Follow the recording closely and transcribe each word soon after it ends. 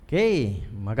Okay,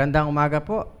 magandang umaga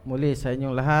po muli sa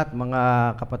inyong lahat,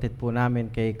 mga kapatid po namin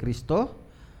kay Kristo.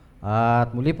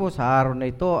 At muli po sa araw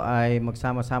na ito ay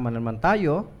magsama-sama naman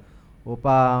tayo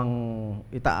upang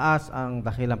itaas ang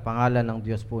dakilang pangalan ng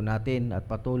Diyos po natin at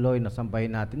patuloy na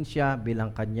sambahin natin siya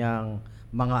bilang kanyang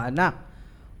mga anak.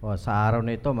 Sa araw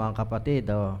na ito mga kapatid,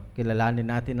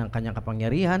 kilalanin natin ang kanyang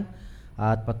kapangyarihan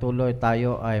at patuloy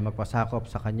tayo ay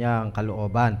magpasakop sa kanyang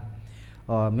kalooban.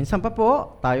 Minsan pa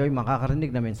po, tayo ay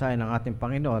makakarinig na mensahe ng ating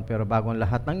Panginoon, pero bago ang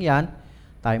lahat ng yan,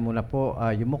 tayo muna po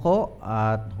yumuko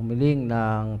at humiling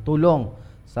ng tulong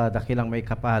sa dakilang may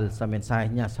kapal sa mensahe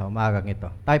niya sa umagang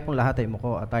ito. Tayo pong lahat ay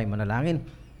yumuko at tayo manalangin.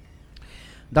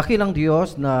 Dakilang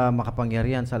Diyos na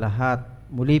makapangyarihan sa lahat,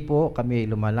 muli po kami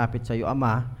lumalapit sa iyo,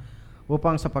 Ama,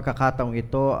 upang sa pagkakataong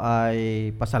ito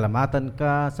ay pasalamatan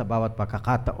ka sa bawat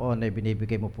pagkakataon na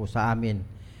binibigay mo po sa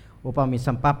amin. Upang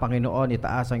minsan pa, Panginoon,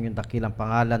 itaas ang iyong dakilang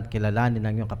pangalan, kilalanin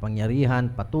ang iyong kapangyarihan,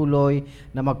 patuloy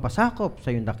na magpasakop sa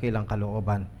iyong dakilang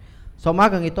kalooban. Sa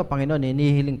umagang ito, Panginoon,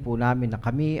 hinihiling po namin na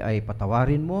kami ay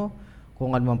patawarin mo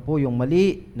kung ano man po yung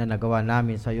mali na nagawa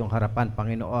namin sa iyong harapan,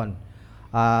 Panginoon.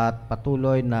 At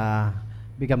patuloy na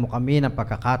bigyan mo kami ng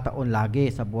pagkakataon lagi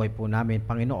sa buhay po namin,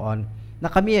 Panginoon, na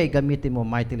kami ay gamitin mo,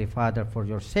 mightily Father, for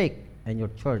your sake and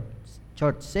your church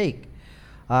sake.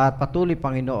 At patuloy,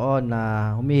 Panginoon,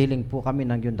 na humihiling po kami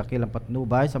ng iyong dakilang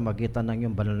patnubay sa magitan ng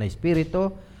iyong banal na Espiritu,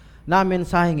 na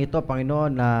mensaheng ito,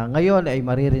 Panginoon, na ngayon ay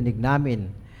maririnig namin,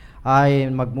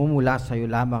 ay magmumula sa iyo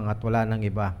lamang at wala nang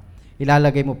iba.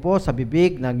 Ilalagay mo po sa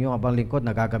bibig ng iyong abang lingkod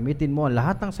na gagamitin mo ang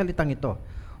lahat ng salitang ito,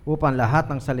 upang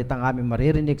lahat ng salitang aming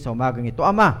maririnig sa umagang ito,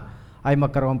 Ama, ay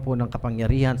magkaroon po ng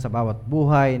kapangyarihan sa bawat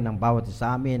buhay ng bawat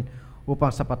isa amin,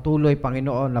 upang sa patuloy,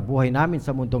 Panginoon, na buhay namin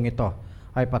sa mundong ito,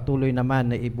 ay patuloy naman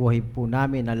na ibuhay po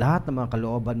namin na lahat ng mga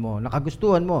kalooban mo, na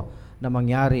kagustuhan mo na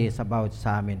mangyari sa bawat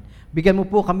sa amin. Bigyan mo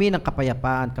po kami ng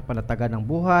kapayapaan, kapanatagan ng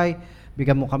buhay.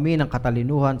 Bigyan mo kami ng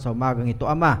katalinuhan sa umagang ito,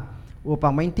 Ama,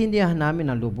 upang maintindihan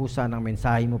namin ang lubusan ng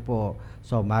mensahe mo po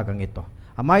sa umagang ito.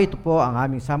 Ama, ito po ang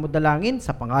aming samudalangin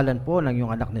sa pangalan po ng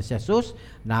iyong anak ni Jesus,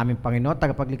 na aming Panginoon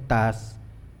tagapagligtas.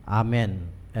 Amen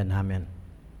and Amen.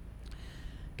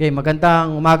 Okay,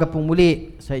 magandang umaga pong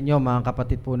muli sa inyo mga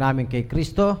kapatid po namin kay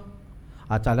Kristo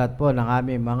at sa lahat po ng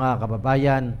aming mga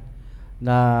kababayan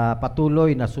na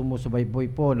patuloy na sumusubaybay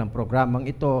po ng programang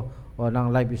ito o ng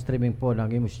live streaming po ng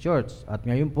Imus Church. At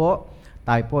ngayon po,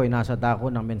 tayo po ay nasa dako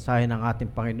ng mensahe ng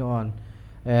ating Panginoon,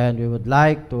 and we would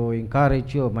like to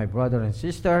encourage you, my brother and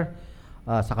sister,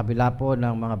 sa kabila po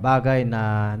ng mga bagay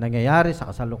na nangyayari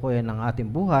sa kasalukuyan ng ating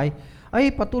buhay, ay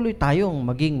patuloy tayong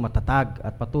maging matatag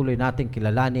at patuloy nating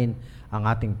kilalanin ang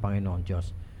ating Panginoon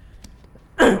Diyos.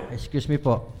 Excuse me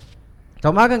po. Sa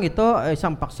umagang ito,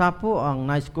 isang paksa po ang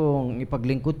nais kong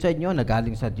ipaglingkod sa inyo na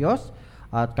galing sa Diyos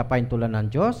at kapaintulan ng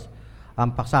Diyos.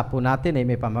 Ang paksa po natin ay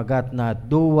may pamagat na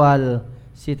dual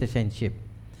citizenship.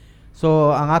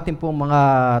 So, ang ating pong mga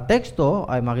teksto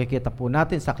ay makikita po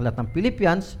natin sa aklat ng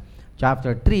Philippians,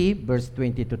 chapter 3, verse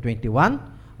 20 to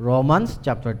 21, Romans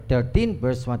chapter 13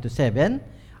 verse 1 to 7,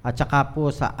 at saka po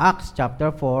sa Acts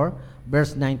chapter 4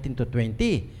 verse 19 to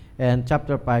 20, and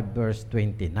chapter 5 verse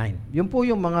 29. Yun po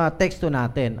yung mga teksto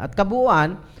natin at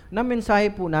kabuuan na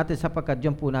mensahe po natin, sapagkat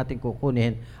yun po natin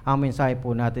kukunin ang mensahe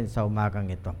po natin sa umagang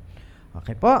ito.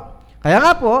 Okay po? Kaya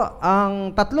nga po, ang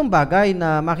tatlong bagay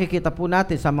na makikita po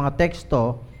natin sa mga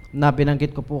teksto na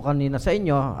binanggit ko po kanina sa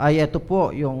inyo, ay ito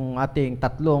po yung ating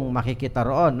tatlong makikita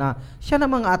roon na siya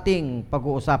namang ating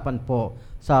pag-uusapan po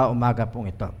sa umaga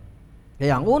pong ito.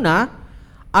 Kaya ang una,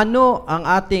 ano ang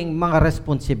ating mga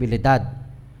responsibilidad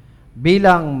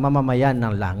bilang mamamayan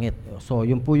ng langit? So,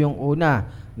 yun po yung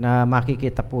una na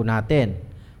makikita po natin.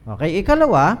 Okay,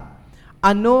 ikalawa,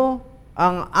 ano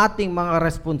ang ating mga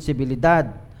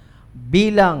responsibilidad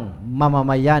bilang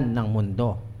mamamayan ng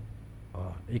mundo?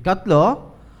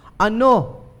 Ikatlo,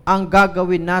 ano ang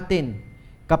gagawin natin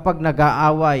kapag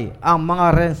nag-aaway ang mga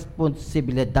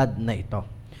responsibilidad na ito?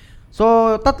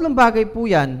 So, tatlong bagay po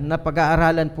yan na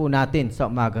pag-aaralan po natin sa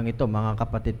umagang ito, mga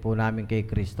kapatid po namin kay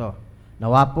Kristo.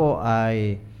 Nawa po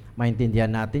ay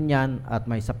maintindihan natin yan at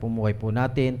may sapumuhay po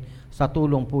natin sa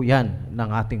tulong po yan ng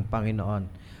ating Panginoon.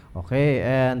 Okay,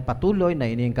 and patuloy na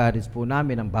ini-encourage po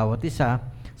namin ang bawat isa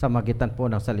sa magitan po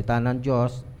ng salita ng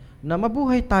Diyos na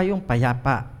mabuhay tayong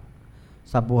payapa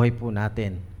sa buhay po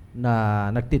natin na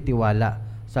nagtitiwala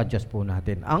sa Diyos po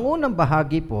natin. Ang unang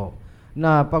bahagi po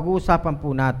na pag-uusapan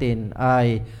po natin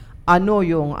ay ano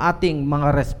yung ating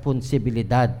mga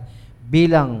responsibilidad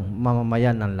bilang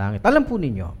mamamayan ng langit. Alam po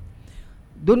ninyo,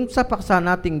 dun sa paksa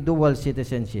nating dual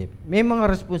citizenship, may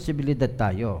mga responsibilidad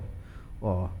tayo.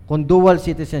 Kung dual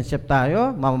citizenship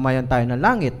tayo, mamamayan tayo ng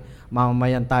langit,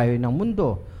 mamamayan tayo ng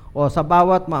mundo. o sa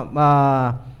bawat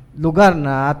lugar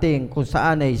na ating kung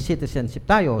saan ay citizen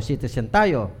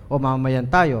tayo o mamamayan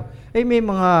tayo, ay may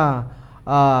mga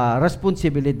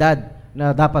responsibilidad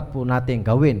na dapat po natin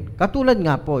gawin. Katulad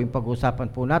nga po, yung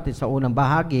pag-usapan po natin sa unang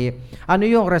bahagi, ano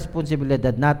yung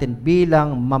responsibilidad natin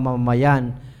bilang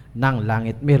mamamayan ng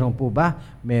langit? Meron po ba?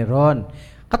 Meron.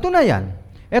 Katunayan,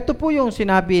 ito po yung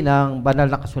sinabi ng banal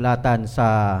na kasulatan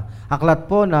sa aklat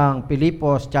po ng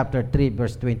Pilipos chapter 3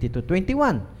 verse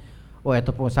 20-21. O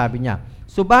ito po sabi niya,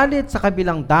 subalit sa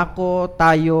kabilang dako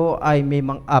tayo ay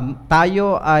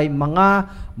mga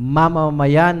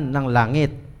mamamayan ng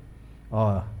langit.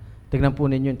 O, tingnan po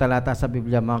ninyo yung talata sa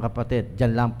Biblia mga kapatid.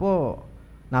 Diyan lang po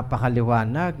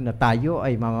napakaliwanag na tayo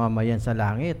ay mamamayan sa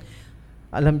langit.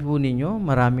 Alam po ninyo,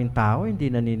 maraming tao hindi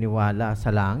naniniwala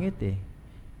sa langit eh.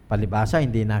 Palibasa,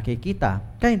 hindi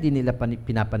nakikita. Kaya hindi nila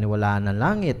pinapaniwalaan ng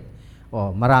langit.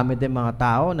 O, marami din mga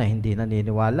tao na hindi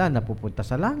naniniwala na pupunta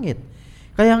sa langit.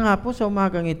 Kaya nga po sa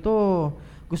umagang ito,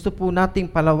 gusto po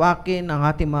nating palawakin ang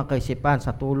ating mga kaisipan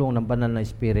sa tulong ng banal na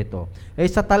Espiritu.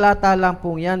 Sa talata lang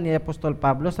po yan ni Apostol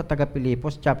Pablo sa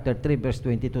taga-Pilipos chapter 3 verse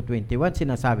 20-21,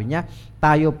 sinasabi niya,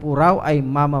 tayo po raw ay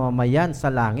mamamayan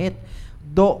sa langit.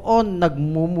 Doon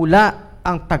nagmumula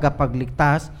ang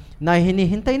tagapagligtas na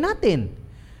hinihintay natin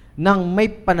nang may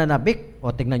pananabik.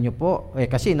 O tingnan nyo po,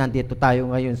 kasi nandito tayo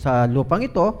ngayon sa lupang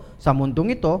ito, sa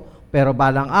mundong ito, pero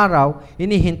balang araw,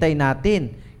 hinihintay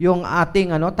natin yung ating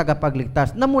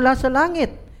tagapagligtas na mula sa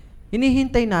langit.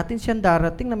 Hinihintay natin siyang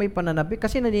darating na may pananabik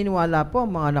kasi naniniwala po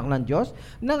ang mga anak ng Diyos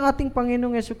na ang ating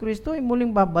Panginoong Jesucristo ay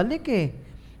muling babalik eh.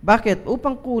 Bakit?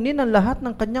 Upang kunin ang lahat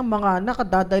ng kanyang mga anak at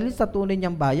dadalhin sa tunay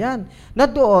niyang bayan na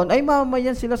doon ay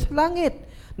mamamayan sila sa langit.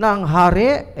 Na ang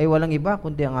hari ay walang iba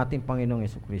kundi ang ating Panginoong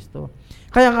Jesucristo.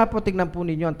 Kaya nga po tignan po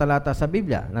ninyo ang talata sa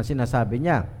Biblia na sinasabi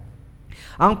niya,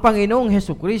 ang Panginoong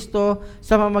Jesucristo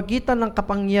sa pamamagitan ng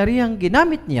kapangyarihang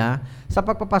ginamit niya sa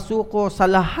pagpapasuko sa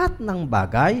lahat ng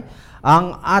bagay,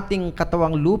 ang ating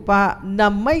katawang lupa na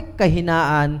may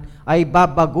kahinaan ay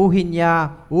babaguhin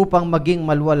niya upang maging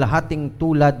maluwalhating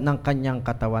tulad ng kanyang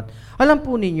katawan. Alam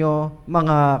po ninyo,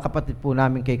 mga kapatid po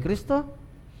namin kay Kristo,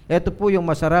 ito po yung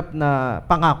masarap na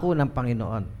pangako ng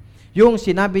Panginoon. Yung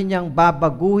sinabi niyang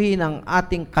babaguhin ang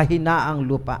ating kahinaang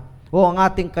lupa o ang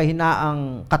ating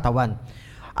kahinaang katawan.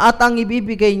 At ang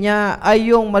ibibigay niya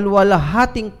ay yung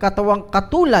maluwalhating katawang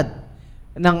katulad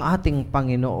ng ating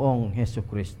Panginoong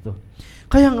Jesucristo.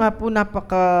 Kaya nga po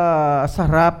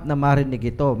napakasarap na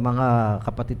marinig ito, mga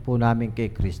kapatid po namin kay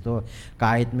Kristo.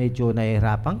 Kahit medyo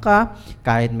nahihirapan ka,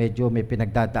 kahit medyo may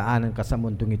pinagdadaanan ka sa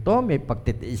mundong ito, may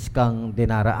pagtitiis kang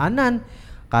dinaraanan,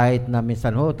 kahit na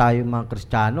minsan tayo mga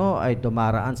Kristiyano ay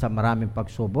dumaraan sa maraming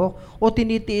pagsubok o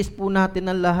tinitiis po natin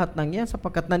ang lahat ng yan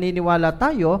sapagkat naniniwala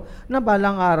tayo na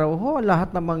balang araw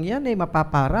lahat namang yan ay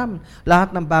mapaparam.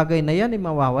 Lahat ng bagay na yan ay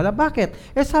mawawala.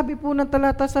 Bakit? Sabi po ng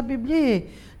talata sa Biblia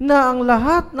na ang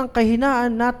lahat ng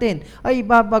kahinaan natin ay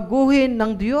babaguhin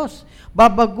ng Diyos.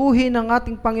 Babaguhin ng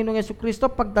ating Panginoong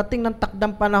Jesucristo pagdating ng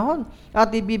takdang panahon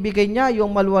at ibibigay niya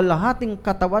yung maluwalhating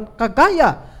katawan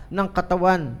kagaya ng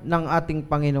katawan ng ating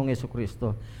Panginoong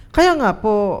Jesucristo. Kaya nga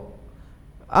po,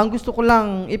 ang gusto ko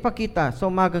lang ipakita sa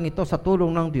umagang ito sa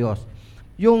tulong ng Diyos,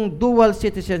 yung dual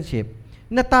citizenship,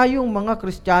 na tayong mga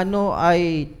Kristiyano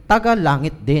ay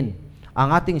taga-langit din.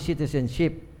 Ang ating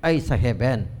citizenship ay sa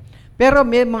heaven. Pero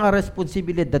may mga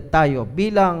responsibilidad tayo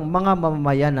bilang mga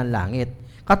mamamayan ng langit.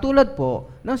 Katulad po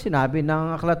ng sinabi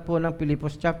ng aklat po ng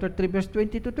Pilipos chapter 3 verse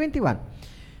 20-21.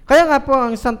 Kaya nga po,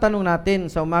 ang isang tanong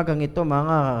natin sa umagang ito,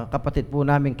 mga kapatid po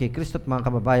namin kay Kristo at mga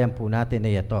kababayan po natin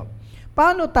ay ito.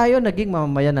 Paano tayo naging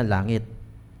mamamayan ng langit?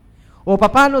 O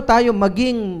paano tayo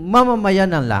maging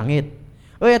mamamayan ng langit?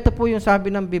 O ito po yung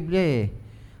sabi ng Biblia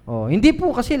hindi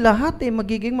po kasi lahat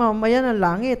magiging mamamayan ng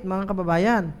langit, mga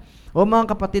kababayan. O mga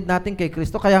kapatid natin kay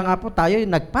Kristo. Kaya nga po tayo,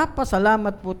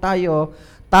 nagpapasalamat po tayo,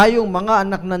 tayong mga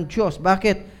anak ng Diyos.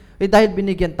 Bakit? Dahil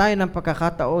binigyan tayo ng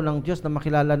pagkakataon ng Diyos na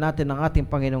makilala natin ang ating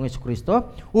Panginoong Jesucristo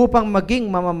upang maging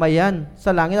mamamayan sa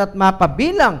langit at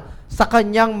mapabilang sa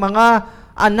kanyang mga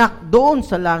anak doon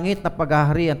sa langit na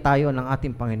paghaharian tayo ng ating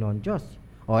Panginoon Diyos.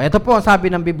 Ito po ang sabi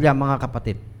ng Biblia, mga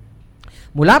kapatid.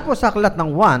 Mula po sa aklat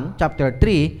ng 1, chapter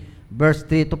 3, verse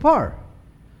 3-4.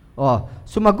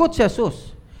 Sumagot si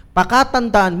Jesus,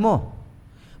 pakatandaan mo,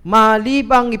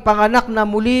 malibang ipanganak na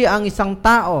muli ang isang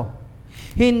tao,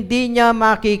 hindi niya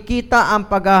makikita ang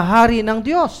paghahari ng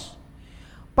Diyos.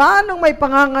 Paano may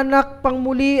panganganak pang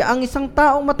muli ang isang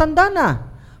taong matanda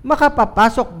na?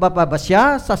 Makapapasok ba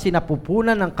siya sa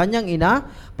sinapupunan ng kanyang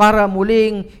ina para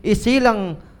muling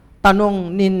isilang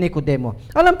tanong ni Nicodemo?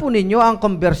 Alam po ninyo, ang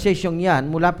conversation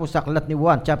yan mula po sa aklat ni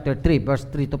Juan, chapter 3, verse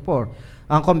 3-4.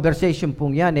 Ang conversation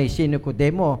pong yan ay si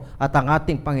Nicodemo at ang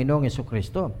ating Panginoong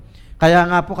Jesucristo. Kaya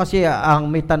nga po kasi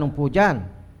ang may tanong po dyan.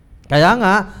 Kaya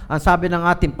nga, ang sabi ng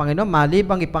ating Panginoon,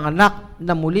 malibang ipanganak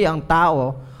na muli ang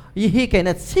tao, he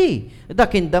cannot see the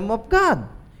kingdom of God.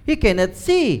 He cannot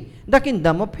see the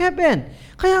kingdom of heaven.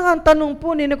 Kaya nga ang tanong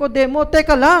po ni Nicodemo,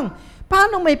 teka lang,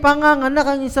 paano may panganganak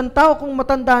ang isang tao kung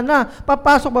matanda na?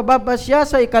 Papasok bababa siya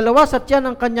sa ikalawa sa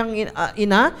tiyan ng kanyang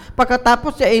ina,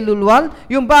 pagkatapos siya ay luluwal?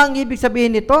 Yung ba ang ibig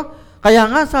sabihin nito? Kaya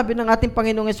nga, sabi ng ating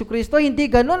Panginoong Jesucristo, hindi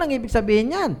gano'n ang ibig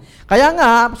sabihin yan. Kaya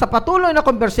nga, sa patuloy na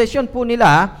conversation po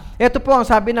nila, ito po ang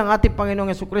sabi ng ating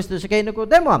Panginoong Jesucristo sa kay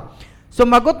Nicodemo.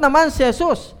 Sumagot naman si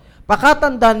Jesus,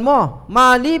 pakatandaan mo,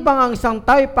 malibang ang isang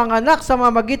tao'y panganak sa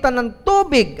mamagitan ng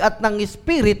tubig at ng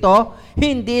Espiritu,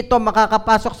 hindi ito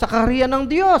makakapasok sa kaharian ng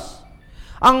Diyos.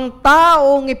 Ang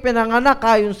taong ipinanganak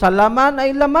ayon sa laman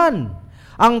ay laman.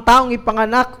 Ang taong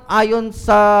ipanganak ayon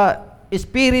sa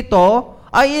Espiritu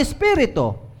ay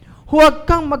Espiritu. Huwag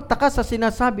kang magtaka sa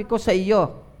sinasabi ko sa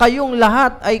iyo. Kayong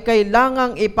lahat ay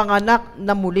kailangang ipanganak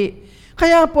na muli.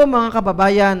 Kaya po mga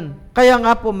kababayan, kaya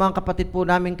nga po mga kapatid po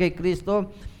namin kay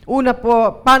Kristo, una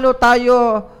po, paano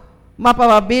tayo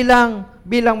mapapabilang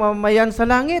bilang mamamayan sa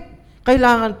langit?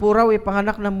 Kailangan po raw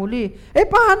ipanganak na muli.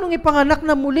 Paano ipanganak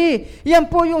na muli?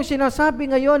 Yan po yung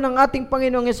sinasabi ngayon ng ating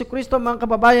Panginoong Jesucristo, mga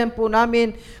kababayan po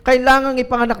namin. Kailangan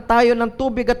ipanganak tayo ng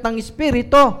tubig at ng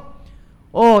Espiritu.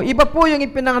 Iba po yung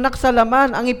ipinanganak sa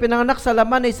laman. Ang ipinanganak sa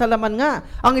laman ay sa laman nga.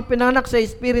 Ang ipinanganak sa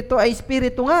Espiritu ay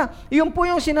Espiritu nga. Iyon po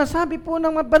yung sinasabi po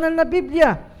ng banal na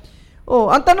Biblia.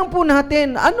 Ang tanong po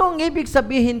natin, ano ang ibig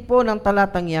sabihin po ng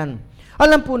talatang yan?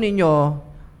 Alam po ninyo,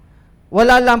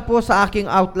 wala lang po sa aking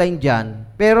outline dyan,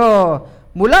 pero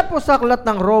mula po sa aklat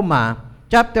ng Roma,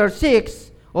 chapter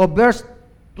 6, verse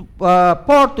 4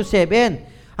 to 7,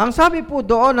 ang sabi po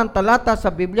doon ng talata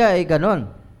sa Biblia ay ganon.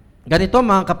 Ganito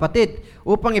mga kapatid,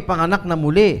 upang ipanganak na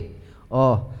muli.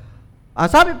 Ang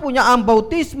sabi po niya, ang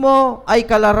bautismo ay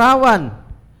kalarawan,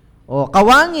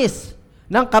 kawangis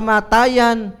ng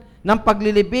kamatayan, ng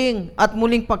paglilibing at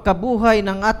muling pagkabuhay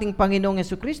ng ating Panginoong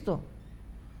Jesucristo.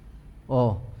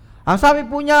 Ang sabi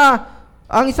po niya,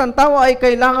 ang isang tao ay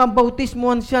kailangan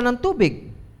bautismuhan siya ng tubig.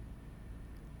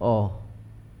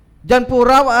 Diyan po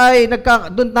raw ay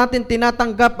doon natin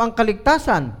tinatanggap ang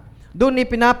kaligtasan. Doon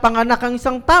ipinapanganak ang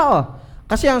isang tao.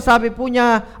 Kasi ang sabi po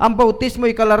niya, ang bautismo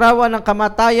ay kalarawan ng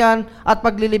kamatayan at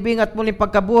paglilibing at muling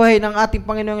pagkabuhay ng ating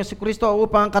Panginoong Jesucristo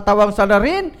upang ang katawang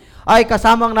salarin ay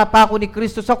kasamang napako ni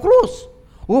Kristo sa krus.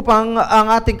 Upang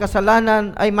ang ating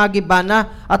kasalanan ay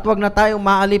magibana at wag na tayong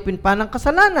maalipin pa ng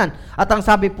kasalanan. At ang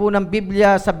sabi po ng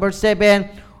Biblia sa verse 7,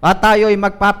 at tayo ay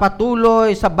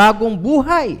magpapatuloy sa bagong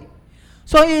buhay.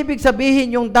 So, ibig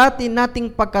sabihin, yung dati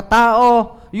nating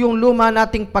pagkatao, yung luma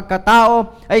nating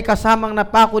pagkatao, ay kasamang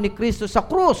napako ni Kristo sa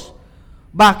krus.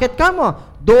 Bakit kamo?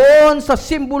 Doon sa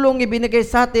simbolong ibinigay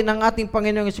sa atin ng ating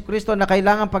Panginoong Jesucristo na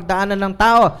kailangan pagdaanan ng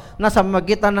tao na sa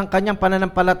magitan ng kanyang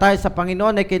pananampalataya sa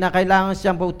Panginoon ay kinakailangan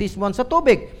siyang bautismohan sa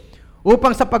tubig.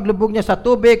 Upang sa paglubog niya sa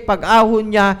tubig,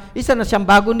 pag-ahon niya, isa na siyang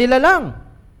bagong nilalang.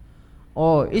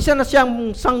 Isa na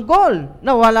siyang sanggol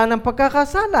na wala ng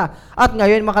pagkakasala. At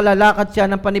ngayon makalalakad siya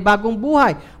ng panibagong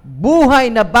buhay.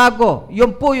 Buhay na bago.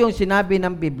 Yun po yung sinabi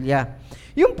ng Biblia.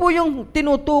 Yun po yung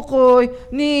tinutukoy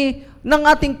ng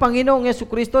ating Panginoong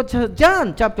Jesucristo sa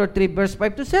John chapter 3 verse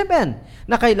 5 to 7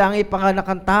 na kailangan ipanganak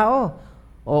ang tao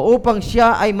upang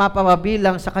siya ay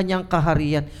mapapabilang sa kanyang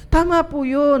kaharian. Tama po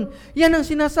yun. Yan ang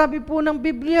sinasabi po ng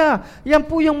Biblia. Yan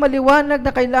po yung maliwanag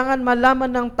na kailangan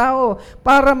malaman ng tao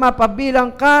para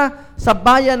mapabilang ka sa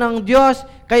bayan ng Diyos.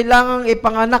 Kailangan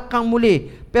ipanganak kang muli.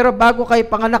 Pero bago ka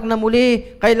ipanganak na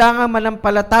muli, kailangan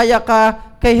manampalataya ka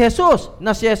kay Jesus,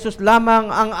 na si Jesus lamang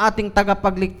ang ating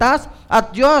tagapagligtas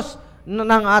at Diyos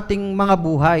ng ating mga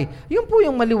buhay. Yun po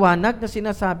yung maliwanag na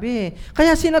sinasabi.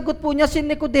 Kaya sinagot po niya si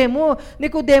Nicodemo.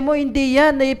 Nicodemo, hindi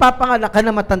yan na ipapanganak ka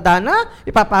na matanda na,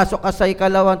 ipapasok ka sa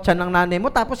ikalawang tiyan ng nanay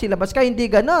mo, tapos ilabas ka, hindi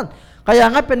ganon. Kaya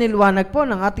nga piniliwanag po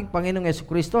ng ating Panginoong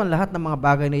Jesucristo ang lahat ng mga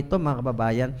bagay na ito, mga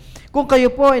kababayan. Kung kayo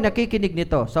po ay nakikinig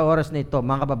nito sa oras na ito,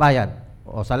 mga kababayan,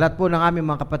 sa lahat po ng aming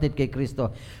mga kapatid kay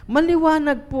Kristo,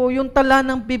 maliwanag po yung tala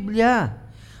ng Biblia.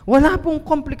 Wala pong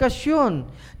komplikasyon.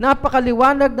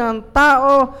 Napakaliwanag ng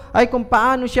tao ay kung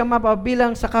paano siya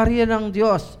mapabilang sa kaharian ng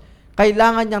Diyos.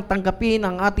 Kailangan niyang tanggapin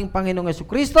ang ating Panginoong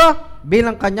Jesucristo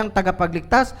bilang kanyang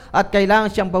tagapagligtas at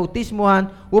kailangan siyang bautismuhan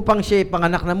upang siya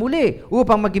ipanganak na muli,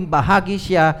 upang maging bahagi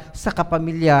siya sa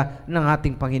kapamilya ng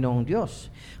ating Panginoong Diyos.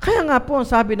 Kaya nga po ang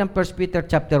sabi ng 1 Peter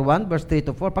chapter 1 verse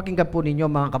 3 to 4, pakinggan po ninyo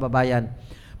mga kababayan.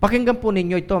 Pakinggan po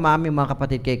ninyo ito, aming mga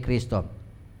kapatid kay Kristo.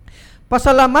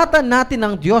 Pasalamatan natin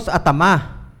ang Diyos at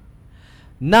Ama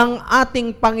ng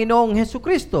ating Panginoong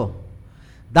Hesukristo.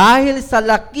 Dahil sa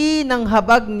laki ng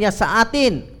habag niya sa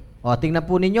atin, tingnan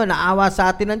po ninyo, naawa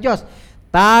sa atin ng Diyos,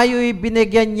 tayo'y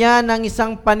binigyan niya ng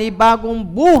isang panibagong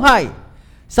buhay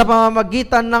sa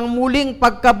pamamagitan ng muling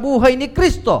pagkabuhay ni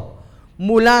Kristo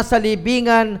mula sa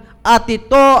libingan, at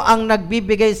ito ang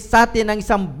nagbibigay sa atin ng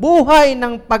isang buhay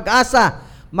ng pag-asa.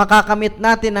 Makakamit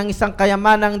natin ang isang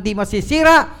kayamanang di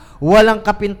masisira, walang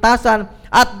kapintasan,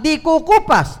 at di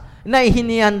kukupas na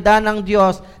ihinihanda ng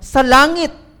Diyos sa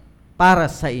langit para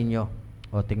sa inyo.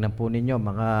 Tingnan po ninyo,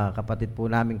 mga kapatid po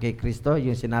namin kay Kristo,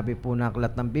 yung sinabi po ng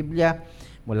aklat ng Biblia,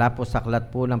 mula po sa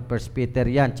aklat po ng 1 Peter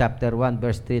yan, chapter 1,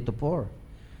 verse 3 to 4.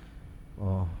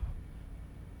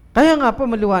 Kaya nga po,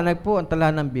 maliwanag po ang tala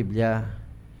ng Biblia.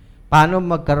 Paano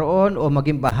magkaroon o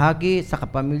maging bahagi sa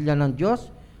kapamilya ng Diyos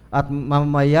at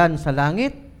mamamayan sa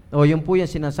langit? Yun po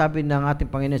yung sinasabi ng ating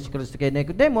Panginoon si Kristo kay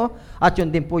Nicodemo, at yun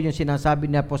din po yung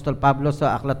sinasabi ni Apostol Pablo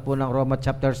sa aklat po ng Roma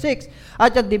chapter 6,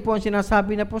 at yun din po yung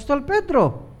sinasabi ni Apostol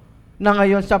Pedro na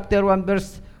ngayon chapter 1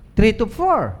 verse 3 to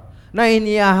 4, na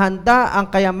inihahanda ang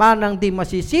kayamanang di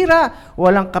masisira,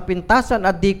 walang kapintasan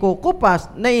at di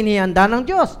kukupas, na inihanda ng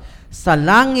Diyos sa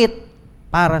langit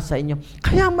para sa inyo.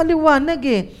 Kaya maliwanag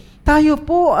tayo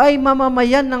po ay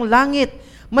mamamayan ng langit.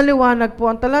 Maliwanag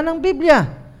po ang tala ng Biblia.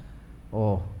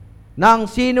 Na ang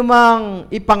sino mang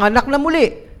ipanganak na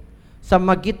muli sa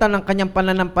magitan ng kanyang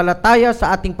pananampalataya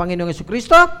sa ating Panginoong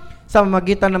Jesucristo, sa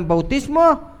magitan ng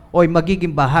bautismo,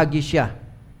 magiging bahagi siya.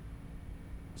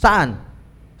 Saan?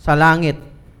 Sa langit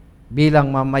bilang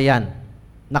mamayan,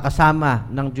 nakasama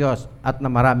ng Diyos at na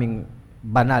maraming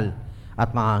banal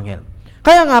at mga anghel.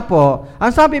 Kaya nga po,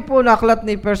 ang sabi po na aklat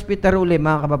ni 1 Peter uli,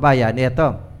 mga kababayan,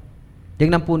 ito,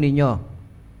 tingnan po ninyo.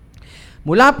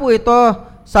 Mula po ito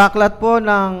sa aklat po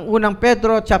ng unang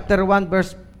Pedro, chapter 1,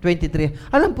 verse 23.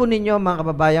 Alam po ninyo, mga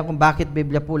kababayan, kung bakit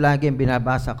Biblia po lagi ang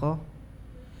binabasa ko?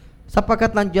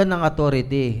 Sapagkat nandiyan ang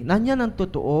authority. Nandiyan ang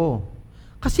totoo.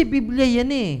 Kasi Biblia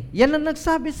yan Yan ang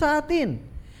nagsabi sa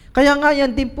atin. Kaya nga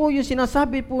yan din po yung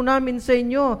sinasabi po namin sa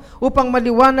inyo upang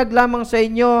maliwanag lamang sa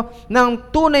inyo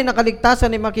ng tunay na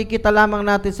kaligtasan ay makikita lamang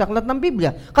natin sa aklat ng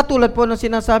Biblia. Katulad po ng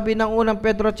sinasabi ng unang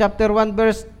Pedro chapter 1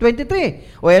 verse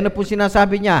 23. Ano po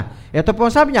sinasabi niya? Ito po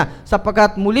ang sabi niya,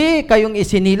 sapagkat muli kayong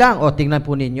isinilang. Tingnan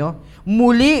po ninyo.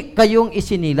 Muli kayong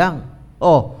isinilang.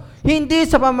 Hindi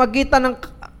sa pamagitan ng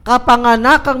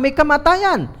kapanganakang may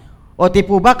kamatayan. Di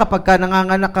po ba kapag ka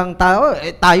nanganganak ang tao,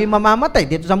 tayo mamamatay.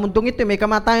 Dito sa mundong ito, may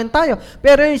kamatayan tayo.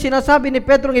 Pero yung sinasabi ni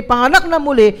Pedro, ipanganak na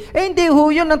muli, hindi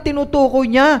ho yun ang tinutukoy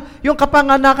niya. Yung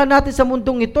kapanganakan natin sa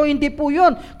mundong ito, hindi po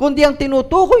yun. Kundi ang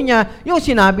tinutukoy niya, yung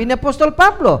sinabi ni Apostol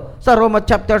Pablo sa Roma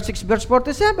chapter 6 verse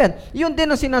 47. Yun din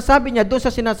ang sinasabi niya doon sa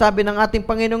sinasabi ng ating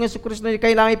Panginoong Jesucristo na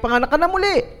kailangan ipanganak na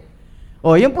muli.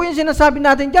 Yun po yung sinasabi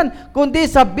natin dyan. Kundi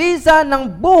sa bisa ng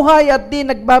buhay at di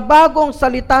nagbabagong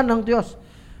salita ng Diyos.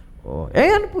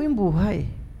 Ano po yung buhay?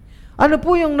 Ano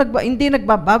po yung hindi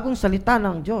nagbabagong salita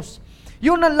ng Diyos?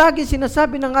 Yun ang lagi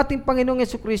sinasabi ng ating Panginoong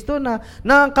Jesucristo na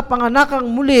ang kapanganakang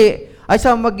muli ay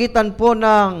sa magitan po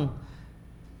ng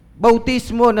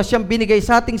bautismo na siyang binigay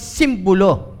sa ating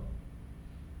simbolo.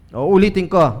 Ulitin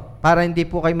ko para hindi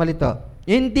po kayo malito.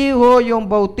 Hindi ho yung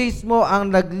bautismo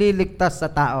ang nagliligtas sa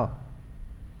tao.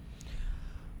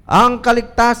 Ang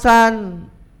kaligtasan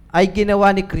ay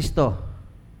ginawa ni Kristo,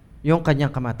 yung kanyang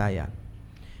kamatayan.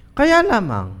 Kaya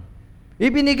lamang,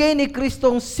 ibinigay ni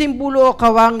Kristong simbolo o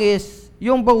kawangis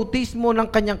yung bautismo ng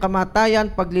kanyang kamatayan,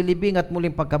 paglilibing at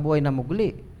muling pagkabuhay na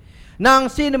muli. Na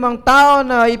ang sinumang tao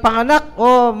na ipanganak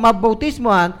o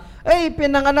mabautismohan, ay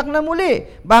pinanganak na muli.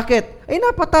 Bakit?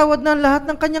 Napatawad na ang lahat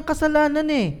ng kanyang kasalanan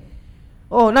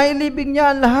nailibing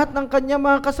niya ang lahat ng kanyang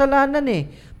mga kasalanan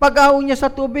Pag-ahon niya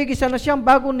sa tubig, isa na siyang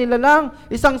bagong nilalang,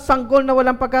 isang sanggol na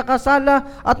walang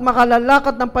pagkakasala at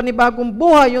makalalakad ng panibagong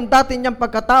buhay. Yung dati niyang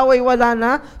pagkatao ay wala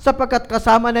na sapagkat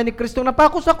kasama na ni Kristo na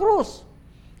pako sa krus.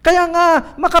 Kaya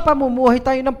nga, makapamumuhay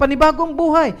tayo ng panibagong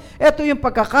buhay. Ito yung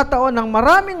pagkakataon ng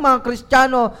maraming mga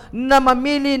Kristiyano na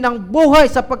mamili ng buhay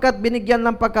sapagkat binigyan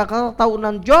ng pagkakataon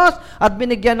ng Diyos at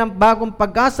binigyan ng bagong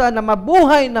pag-asa na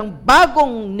mabuhay ng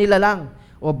bagong nilalang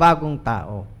o bagong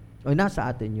tao. Nasa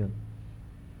atin yun.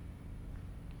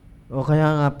 Kaya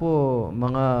nga po,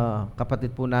 mga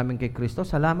kapatid po namin kay Kristo,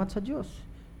 salamat sa Diyos.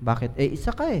 Bakit?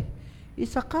 Isa ka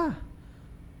Isa ka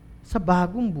sa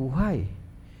bagong buhay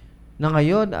na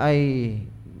ngayon ay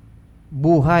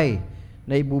buhay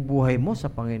na ibubuhay mo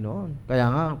sa Panginoon. Kaya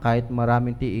nga, kahit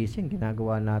maraming tiisin,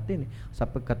 ginagawa natin.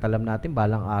 Sapagkat alam natin,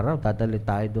 balang araw, dadali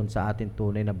tayo doon sa ating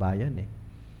tunay na bayan.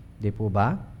 Di po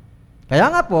ba?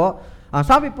 Kaya nga po, ang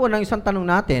sabi po ng isang tanong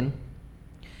natin,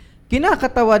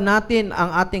 kinakatawan natin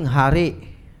ang ating hari.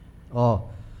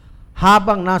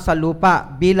 habang nasa lupa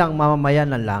bilang mamamayan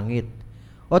ng langit.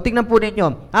 O tingnan po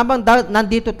ninyo, habang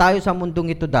nandito tayo sa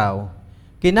mundong ito daw,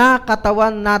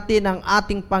 kinakatawan natin ang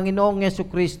ating Panginoong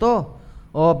Jesucristo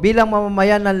o bilang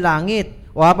mamamayan ng langit.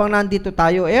 O habang nandito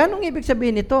tayo, anong ibig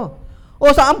sabihin nito?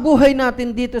 O sa ang buhay natin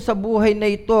dito sa buhay na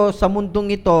ito, sa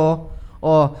mundong ito,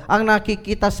 ang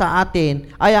nakikita sa atin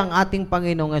ay ang ating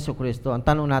Panginoong Jesucristo. Ang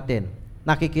tanong natin,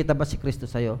 nakikita ba si Kristo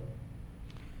sa'yo?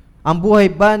 Ang buhay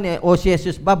ba o si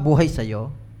Jesus ba buhay sa'yo?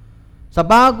 Sa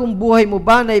bagong buhay mo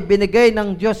ba na ibinigay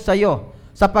ng Diyos sa'yo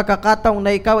sa pagkakataong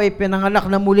na ikaw ay pinanganak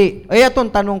na muli? Ay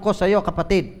itong tanong ko sa'yo,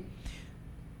 kapatid.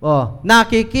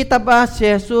 Nakikita ba si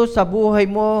Jesus sa buhay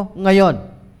mo ngayon?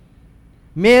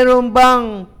 Meron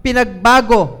bang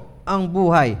pinagbago ang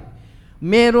buhay?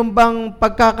 Meron bang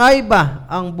pagkakaiba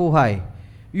ang buhay?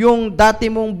 Yung dati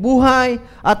mong buhay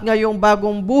at ngayong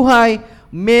bagong buhay,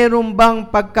 meron bang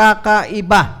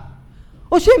pagkakaiba?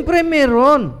 O siyempre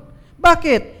meron.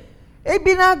 Bakit?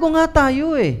 Binago nga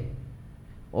tayo eh.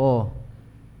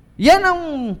 Yan ang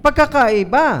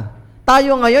pagkakaiba.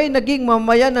 Tayo ngayon naging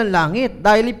mamamayan ng langit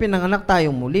dahil pinanganak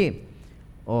tayong muli.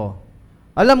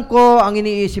 Alam ko ang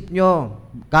iniisip nyo,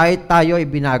 kahit tayo ay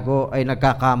binago, ay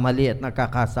nagkakamali at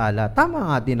nagkakasala.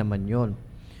 Tama nga din naman yun.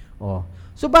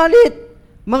 Subalit,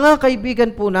 mga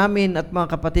kaibigan po namin at mga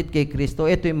kapatid kay Kristo,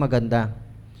 ito yung maganda.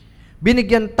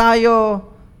 Binigyan tayo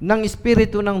ng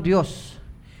Espiritu ng Diyos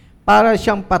para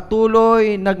siyang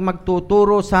patuloy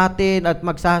magtuturo sa atin at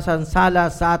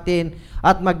magsasansala sa atin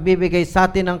at magbibigay sa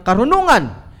atin ng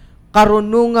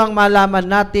karunungang malaman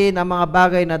natin ang mga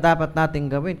bagay na dapat natin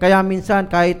gawin. Kaya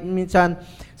kahit minsan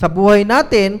sa buhay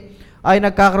natin ay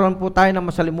nagkakaroon po tayo ng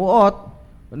masalimuot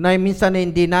na minsan na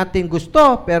hindi natin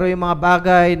gusto, pero yung mga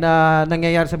bagay na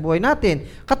nangyayari sa buhay natin,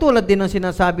 katulad din ng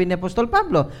sinasabi ni Apostol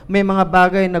Pablo, may mga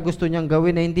bagay na gusto niyang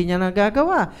gawin na hindi niya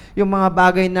nagagawa. Yung mga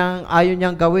bagay na ayaw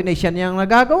niyang gawin ay siya niyang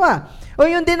nagagawa. O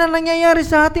yun din ang nangyayari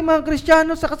sa ating mga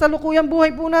Kristiyano sa kasalukuyang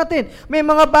buhay po natin. May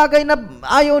mga bagay na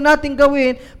ayaw nating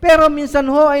gawin, pero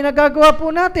minsan ay nagagawa po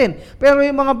natin. Pero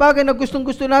yung mga bagay na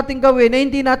gustong-gusto nating gawin na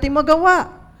hindi natin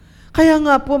magawa. Kaya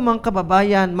nga po mga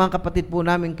kababayan, mga kapatid po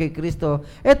namin kay Kristo,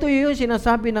 ito yung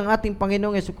sinasabi ng ating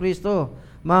Panginoong Jesucristo,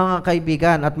 mga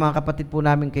kaibigan at mga kapatid po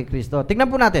namin kay Kristo. Tingnan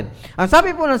po natin. Ang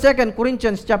sabi po ng 2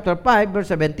 Corinthians chapter 5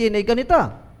 verse 17 ay ganito.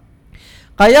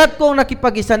 Kaya't kung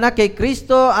nakipag-isa na kay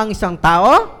Kristo ang isang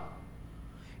tao,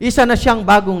 isa na siyang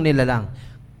bagong nilalang.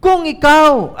 Kung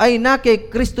ikaw ay na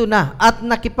kay Kristo na at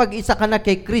nakipag-isa ka na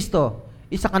kay Kristo,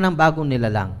 isa ka ng bagong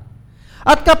nilalang.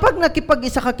 At kapag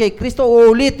nakipag-isa ka kay Kristo,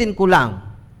 uulitin ko lang.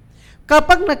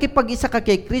 Kapag nakipag-isa ka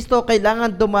kay Kristo,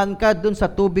 kailangan dumaan ka dun sa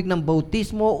tubig ng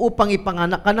bautismo upang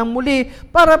ipanganak ka ng muli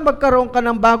para magkaroon ka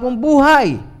ng bagong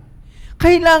buhay.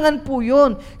 Kailangan po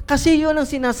yun. Kasi yun ang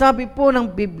sinasabi po ng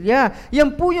Biblia.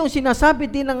 Yan po yung sinasabi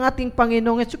din ng ating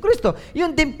Panginoong Jesucristo.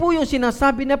 Yun din po yung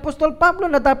sinasabi ni Apostol Pablo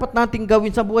na dapat nating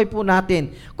gawin sa buhay po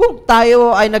natin. Kung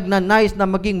tayo ay nagnanais na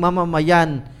maging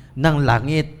mamamayan ng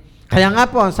langit. Kaya nga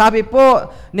po, ang sabi po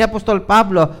ni Apostol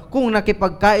Pablo, kung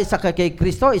nakipagkaisa ka kay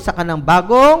Kristo, isa ka ng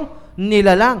bagong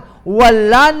nilalang.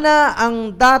 Wala na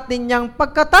ang dati niyang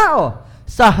pagkatao.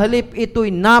 Sa halip ito'y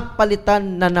napalitan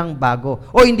na ng bago.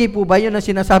 O hindi po ba yun ang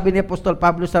sinasabi ni Apostol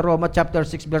Pablo sa Roma chapter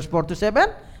 6 verse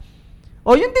 4-7?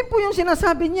 O yun din po yung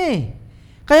sinasabi niya eh.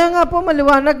 Kaya nga po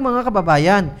maliwanag mga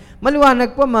kababayan.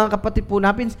 Maliwanag po mga kapatid po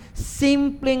natin,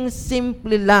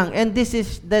 simple lang. And this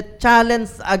is the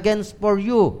challenge against for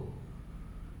you.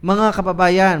 Mga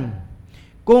kababayan,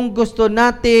 kung gusto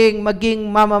nating maging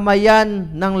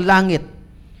mamamayan ng langit,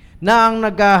 na ang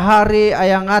naghahari ay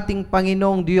ang ating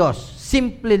Panginoong Diyos,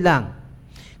 simple lang.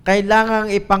 Kailangang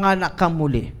ipanganak ka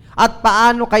muli. At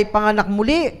paano kay panganak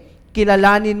muli?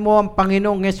 Kilalanin mo ang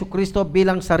Panginoong Jesucristo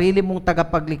bilang sarili mong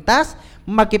tagapagligtas,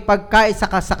 makipagkaisa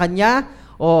ka sa Kanya,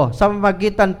 sa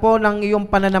pamamagitan po ng iyong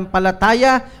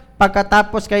pananampalataya.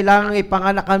 Pagkatapos kailangan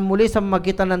ipanganakan muli sa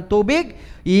magitan ng tubig,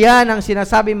 yan ang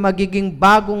sinasabi magiging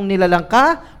bagong nilalang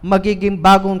ka, magiging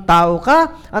bagong tao ka.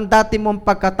 Ang dati mong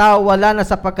pagkatao wala na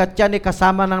sapagkat yan ay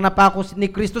kasama ng napako ni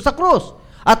Kristo sa krus.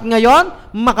 At ngayon,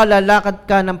 makalalakad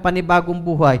ka ng panibagong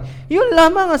buhay. Yun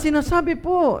lamang ang sinasabi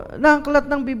po ng aklat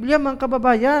ng Biblia, mga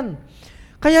kababayan.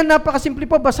 Kaya napakasimple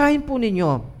po, basahin po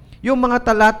ninyo yung mga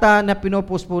talata na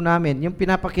pinopost po namin, yung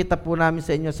pinapakita po namin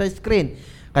sa inyo sa screen.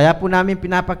 Kaya po namin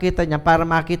pinapakita niya para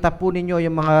makita po ninyo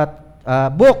yung mga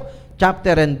book,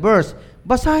 chapter and verse.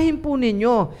 Basahin po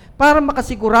ninyo para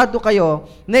makasigurado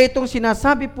kayo na itong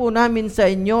sinasabi po namin sa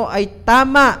inyo ay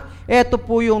tama. Ito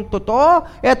po yung totoo,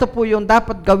 ito po yung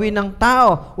dapat gawin ng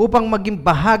tao upang maging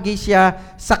bahagi siya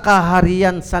sa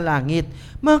kaharian sa langit.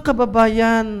 Mga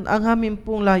kababayan, ang aming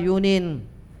pong layunin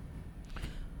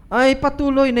ay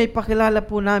patuloy na ipakilala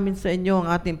po namin sa inyo ang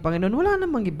ating Panginoon. Wala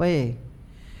namang iba eh.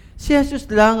 Si Jesus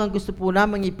lang ang gusto po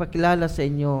namin ipakilala sa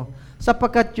inyo,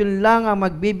 sapagkat yun lang ang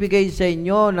magbibigay sa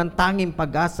inyo ng tanging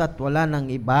pag-asa at wala nang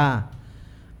iba.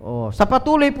 Sa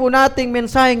patuloy po nating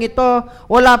mensaheng ito,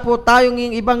 wala po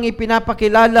tayong ibang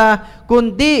ipinapakilala,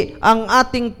 kundi ang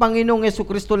ating Panginoong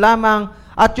Jesucristo lamang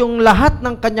at yung lahat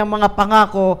ng kanyang mga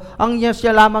pangako, ang siya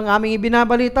lamang aming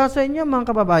ibinabalita sa inyo, mga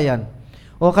kababayan.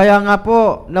 Kaya nga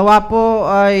po, nawa po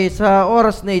ay sa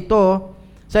oras na ito,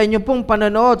 sa inyo pong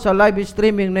panonood sa live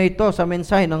streaming na ito sa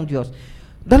mensahe ng Diyos,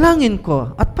 dalangin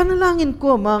ko at panalangin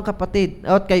ko, mga kapatid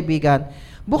at kaibigan,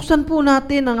 buksan po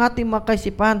natin ang ating mga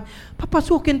kaisipan.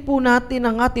 Papasukin po natin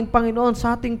ang ating Panginoon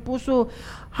sa ating puso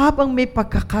habang may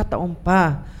pagkakataon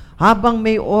pa, habang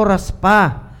may oras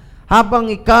pa,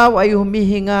 habang ikaw ay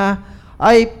humihinga,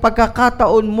 ay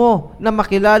pagkakataon mo na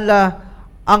makilala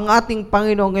ang ating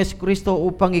Panginoong Jesucristo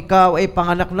upang ikaw ay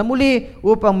panganak na muli,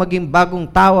 upang maging bagong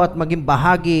tao at maging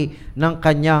bahagi ng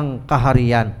kanyang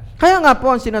kaharian. Kaya nga po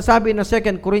ang sinasabi ng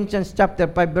 2 Corinthians chapter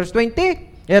 5 verse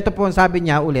 20, ito po ang sabi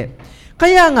niya ulit.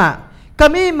 Kaya nga,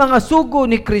 kami mga sugo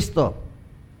ni Kristo,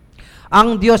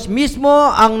 ang Diyos mismo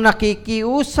ang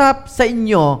nakikiusap sa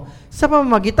inyo sa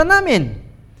pamamagitan namin.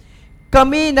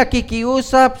 Kami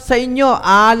nakikiusap sa inyo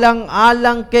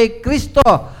alang-alang kay Kristo.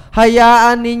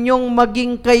 Hayaan ninyong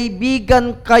maging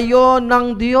kaibigan kayo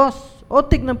ng Diyos.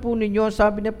 Tignan po ninyo,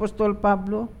 sabi ni Apostol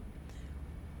Pablo.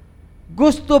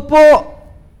 Gusto po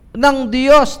ng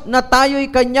Diyos na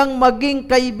tayo'y kanyang maging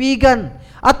kaibigan.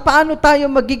 At paano tayo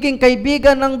magiging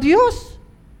kaibigan ng Diyos?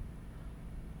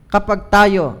 Kapag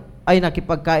tayo ay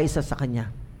nakipagkaisa sa Kanya.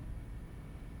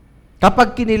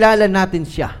 Kapag kinilala natin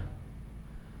Siya.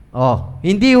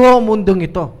 Hindi mundong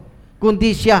ito,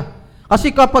 kundi Siya.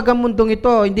 Kasi kapag ang mundong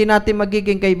ito, hindi natin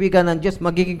magiging kaibigan ng Diyos,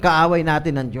 magiging kaaway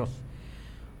natin ng Diyos.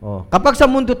 Kapag sa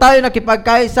mundo tayo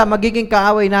nakipagkaisa, magiging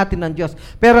kaaway natin ng Diyos.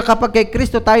 Pero kapag kay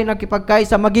Kristo tayo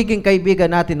nakipagkaisa, magiging kaibigan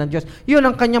natin ng Diyos. Yun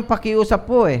ang kanyang pakiusap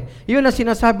po eh. Yun ang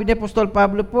sinasabi ni Apostol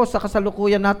Pablo po sa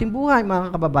kasalukuyan nating buhay,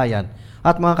 mga kababayan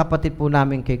at mga kapatid po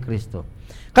namin kay Kristo.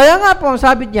 Kaya nga po, ang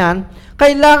sabi niyan,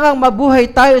 kailangang mabuhay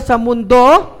tayo sa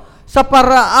mundo sa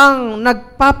paraang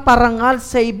nagpaparangal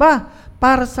sa iba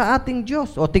para sa ating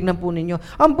Diyos. Tingnan po ninyo,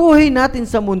 ang buhay natin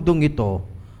sa mundong ito,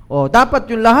 dapat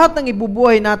yung lahat ng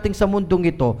ibubuhay natin sa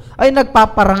mundong ito ay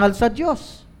nagpaparangal sa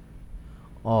Diyos.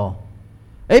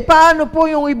 Paano po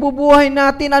yung ibubuhay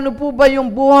natin? Ano po ba yung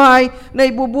buhay na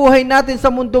ibubuhay natin sa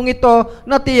mundong ito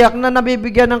na tiyak na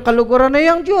nabibigyan ng kaluguran na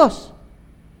yung Diyos?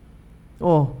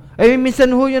 Minsan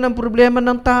ho yun ang problema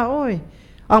ng tao eh.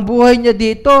 Ang buhay niya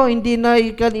dito, hindi na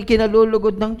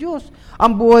ikinalulugod ng Diyos.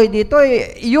 Ang buhay dito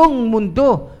yung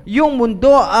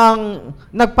mundo ang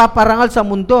nagpaparangal sa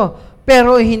mundo,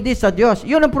 pero hindi sa Diyos.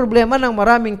 Yun ang problema ng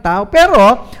maraming tao. Pero,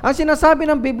 ang sinasabi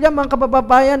ng Biblia, mga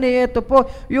kababayan, ito po,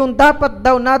 yung dapat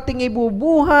daw nating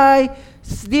ibubuhay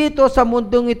dito sa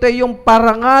mundong ito, yung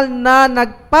parangal na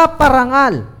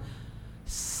nagpaparangal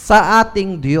sa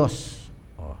ating Diyos.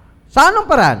 Sa anong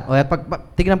paraan?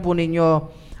 Tingnan po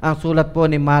ninyo ang sulat po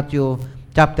ni Matthew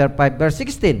chapter 5 verse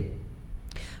 16.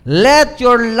 Let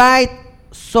your light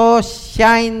so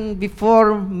shine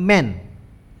before men,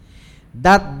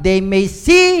 that they may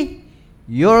see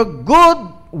your good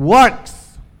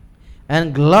works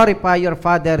and glorify your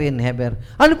Father in heaven.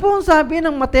 Ano po ang sabi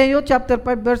ng Mateo chapter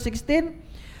 5 verse 16?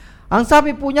 Ang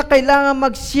sabi po niya, kailangan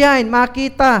mag-shine,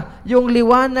 makita yung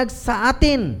liwanag sa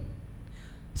atin,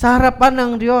 sa harapan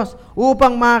ng Diyos,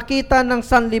 upang makita ng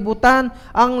sanlibutan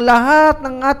ang lahat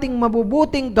ng ating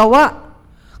mabubuting gawa.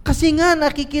 Kasi nga,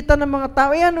 nakikita ng mga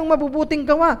tao, anong mabubuting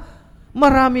gawa?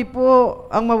 Marami po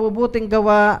ang mabubuting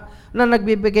gawa na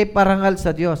nagbibigay parangal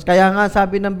sa Diyos. Kaya nga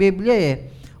sabi ng Biblia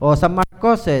sa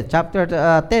Marcos chapter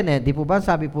 10 di po ba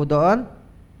sabi po doon?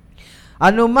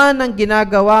 Ano man ang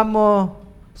ginagawa mo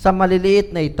sa maliliit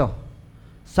na ito,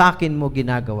 sa akin mo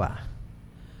ginagawa.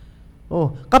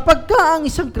 Kapag ka ang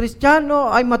isang Kristiyano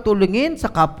ay matulungin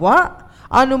sa kapwa,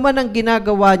 ano man ang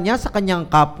ginagawa niya sa kanyang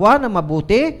kapwa na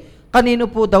mabuti, kanino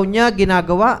po daw niya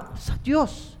ginagawa? Sa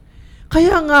Diyos.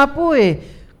 Kaya nga po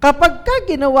kapag ka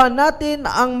ginawa natin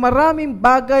ang maraming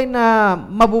bagay na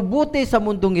mabubuti sa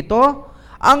mundong ito,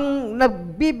 ang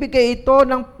nagbibigay ito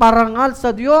ng parangal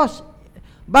sa Diyos.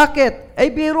 Bakit?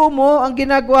 Biro mo, ang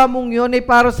ginagawa mong yun ay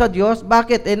para sa Diyos.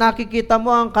 Bakit? Nakikita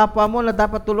mo ang kapwa mo na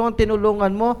dapat tulungan,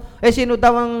 tinulungan mo. Sino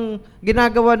daw ang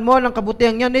ginagawan mo ng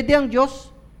kabutihan niyan? Di ang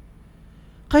Diyos.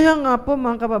 Kaya nga po,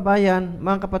 mga kababayan,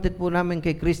 mga kapatid po namin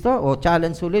kay Kristo,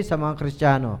 challenge ulit sa mga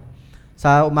Kristiyano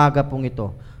sa umaga pong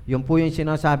ito. Yun po yung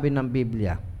sinasabi ng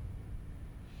Biblia.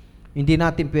 Hindi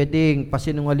natin pwedeng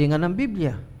pasinungalingan ng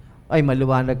Biblia. Ay,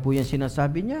 maliwanag po yan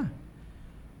sinasabi niya.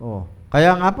 Oh.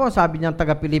 Kaya nga po, sabi niya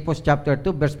taga Pilipos chapter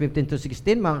 2, verse 15 to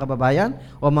 16, mga kababayan,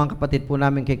 o mga kapatid po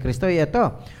namin kay Kristo,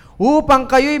 ito,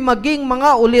 upang kayo'y maging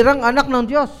mga ulirang anak ng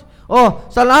Diyos. Oh,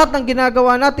 sa lahat ng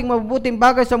ginagawa nating mabubuting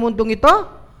bagay sa mundong ito,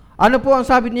 ano po ang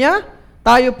sabi niya?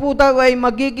 Tayo po daw ay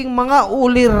magiging mga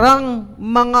ulirang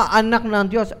mga anak ng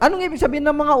Diyos. Anong ibig sabihin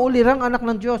ng mga ulirang anak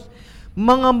ng Diyos?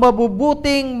 Mga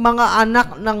mabubuting mga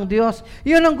anak ng Diyos.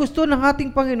 Yun ang gusto ng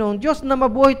ating Panginoon Diyos, na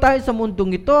mabuhay tayo sa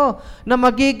mundong ito, na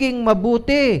magiging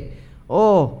mabuti.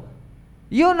 Oh,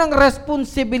 yun ang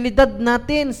responsibilidad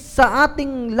natin sa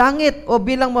ating langit o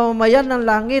bilang mamamayan ng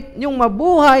langit, yung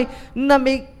mabuhay na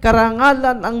may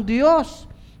karangalan ang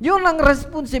Diyos. Yun ang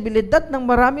responsibilidad ng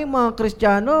maraming mga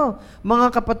Kristiyano,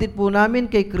 mga kapatid po namin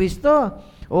kay Kristo.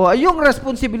 O yung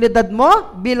responsibilidad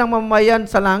mo bilang mamamayan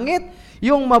sa langit,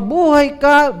 yung mabuhay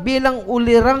ka bilang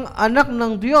ulirang anak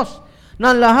ng Diyos,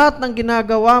 na lahat ng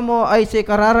ginagawa mo ay sa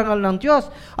kararangal ng Diyos,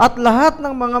 at lahat ng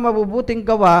mga mabubuting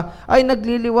gawa ay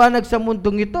nagliliwanag sa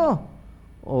mundong ito.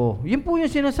 Oh, yun po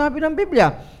yung sinasabi ng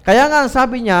Biblia. Kaya nga ang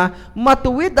sabi niya,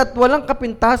 matuwid at walang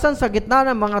kapintasan sa gitna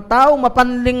ng mga tao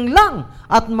mapanlinglang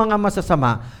at mga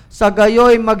masasama. Sa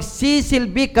gayoy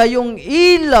magsisilbi kayong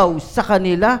ilaw sa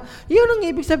kanila. Yun ang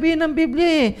ibig sabihin ng Biblia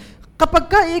eh. Kapag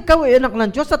ka ikaw ay anak ng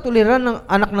Diyos at uliran ng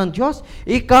anak ng Diyos,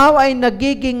 ikaw ay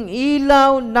nagiging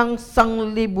ilaw ng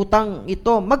sanglibutang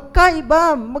ito.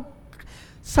 Magkaiba.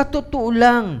 Sa totoo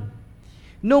lang,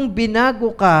 nung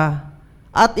binago ka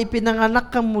at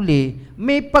ipinanganak ka muli,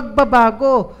 may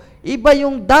pagbabago. Iba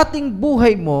yung dating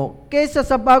buhay mo kaysa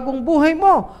sa bagong buhay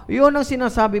mo. Yun ang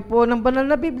sinasabi po ng banal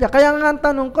na Biblia. Kaya nga ang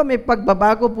tanong ko, may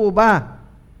pagbabago po ba?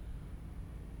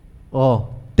 Oh,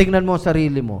 tingnan mo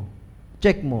sarili mo.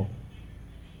 Check mo.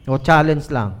 O challenge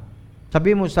lang.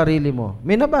 Sabi mo sarili mo,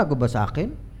 may nabago ba sa akin?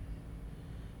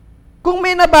 Kung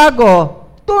may nabago,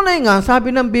 tunay nga, sabi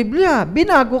ng Biblia,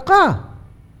 binago ka.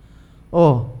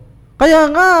 Oh, kaya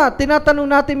nga, tinatanong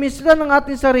natin minsan ng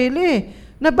ating sarili,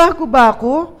 nabago ba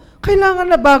ako? Kailangan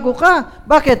nabago ka.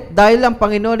 Bakit? Dahil ang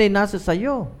Panginoon ay nasa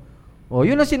sayo. Oh,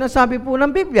 yun ang sinasabi po ng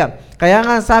Biblia. Kaya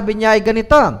nga, sabi niya ay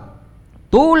ganito,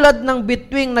 tulad ng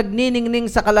bituing nagniningning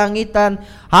sa kalangitan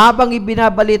habang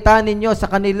ibinabalita ninyo sa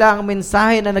kanila ang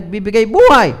mensahe na nagbibigay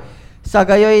buhay. Sa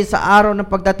gayoy sa araw ng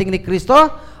pagdating ni Kristo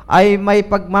ay may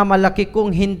pagmamalaki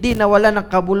kung hindi nawala ng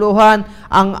kabuluhan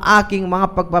ang aking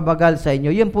mga pagbabagal sa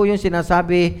inyo. Yun po yung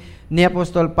sinasabi ni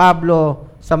Apostol Pablo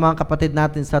sa mga kapatid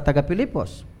natin sa taga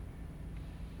Pilipos.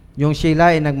 Yung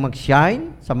sila ay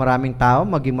nagmag-shine sa maraming tao,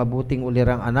 maging mabuting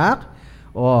ulirang anak,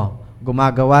 o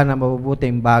gumagawa ng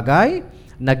mabubuting bagay,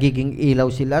 nagiging ilaw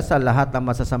sila sa lahat ng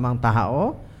masasamang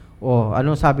tao. O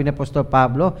anong sabi ni Apostol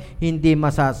Pablo? Hindi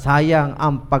masasayang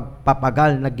ang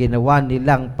pagpapagal na ginawa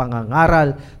nilang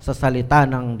pangangaral sa salita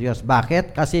ng Diyos.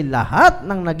 Bakit? Kasi lahat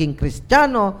ng naging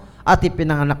Kristiyano at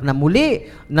ipinanganak na muli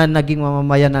na naging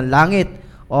mamamayan ng langit,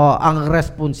 o ang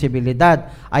responsibilidad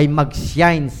ay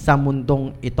mag-shine sa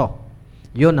mundong ito.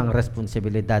 Yun ang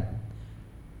responsibilidad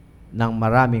ng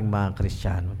maraming mga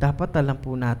Kristiyano. Dapat alam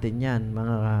po natin yan,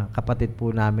 mga kapatid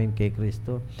po namin kay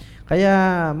Kristo.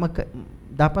 Kaya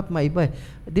dapat maiba.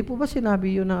 Di po ba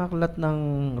sinabi yun ng aklat ng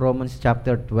Romans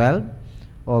chapter 12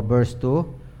 o verse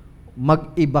 2?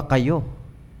 Mag-iba kayo.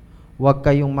 Huwag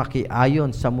kayong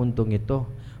makiayon sa mundong ito.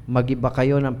 Mag-iba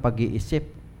kayo ng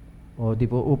pag-iisip. O di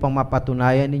po, upang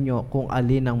mapatunayan ninyo kung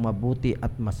alin ang mabuti at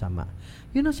masama.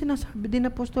 Yun ang sinasabi din ng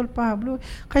Apostol Pablo.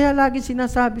 Kaya lagi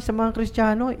sinasabi sa mga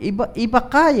Kristiyano, iba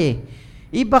ka eh.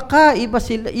 Iba ka,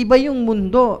 iba yung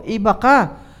mundo, iba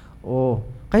ka. O,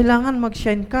 kailangan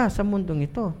mag-shine ka sa mundong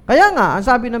ito. Kaya nga, ang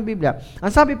sabi ng Biblia,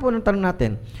 ang sabi po ng tanong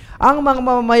natin, ang mga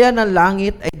mamamayan ng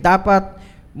langit ay dapat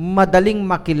madaling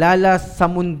makilala sa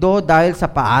mundo dahil sa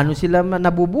paano sila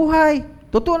nabubuhay.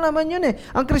 Totoo naman yun eh.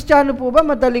 Ang Kristiyano po ba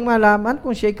madaling malaman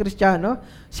kung siya ay Kristiyano?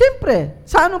 Siyempre,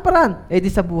 sa anong paraan?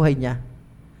 Di sa buhay niya.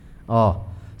 Oh,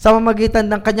 sa pamamagitan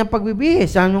ng kanyang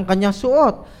pagbibihis, yung kanyang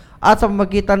suot, at sa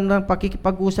pamamagitan ng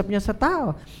pakikipag-usap niya sa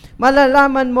tao.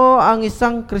 Malalaman mo ang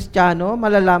isang Kristiyano,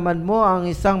 malalaman mo ang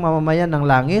isang mamamayan ng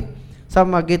langit sa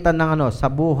pamamagitan ng sa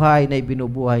buhay na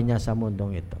ibinubuhay niya sa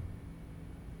mundong ito.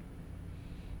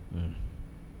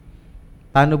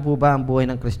 Paano po ba ang buhay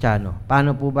ng Kristiyano?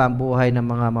 Paano po ba ang buhay ng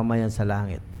mga mamayan sa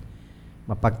langit?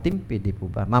 Mapagtimpi, di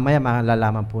po ba? Mamaya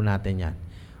malalaman po natin yan.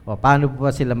 O, paano po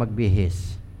ba sila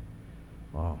magbihis?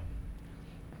 O,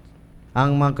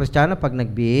 ang mga Kristiyano pag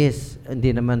nagbihis,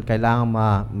 hindi naman kailangan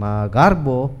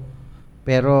magarbo,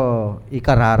 pero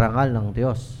ikararangal ng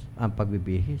Diyos ang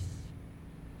pagbibihis.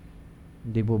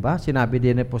 Hindi po ba? Sinabi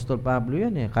din ni Apostol Pablo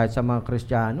yan eh, kahit sa mga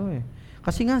Kristiyano eh.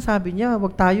 Kasi nga sabi niya,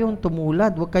 huwag tayong tumulad,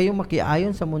 huwag kayong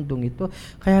makiayon sa mundong ito.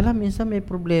 Kaya lang, minsan may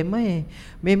problema eh.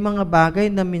 May mga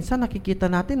bagay na minsan nakikita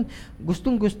natin,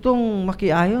 gustong-gustong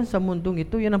makiayon sa mundong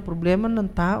ito. Yan ang problema ng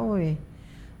tao eh.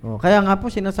 Kaya nga po,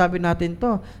 sinasabi natin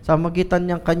to sa magitan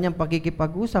niyang kanyang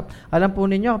pakikipag-usap. Alam po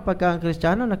ninyo, kapag ang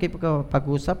Kristiyano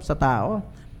nakikipag-usap sa tao,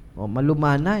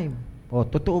 malumanay.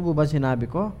 Totoo po ba sinabi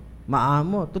ko?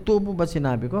 Maamo. Totoo po ba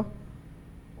sinabi ko?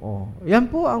 Yan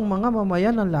po ang mga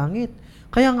mamayan ng langit.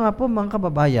 Kaya nga po mga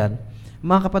kababayan,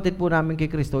 mga kapatid po namin kay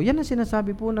Kristo, yan ang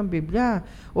sinasabi po ng Biblia.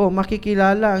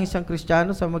 Makikilala ang isang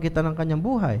Kristiyano sa magitan ng kanyang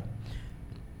buhay,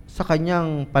 sa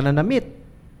kanyang pananamit,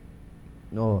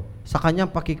 sa kanyang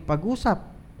pakikipag-usap.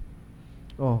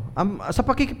 Sa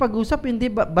pakikipag-usap, hindi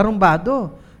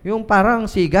barumbado, yung parang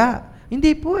siga.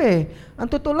 Hindi po eh. Ang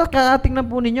totoo lang, tingnan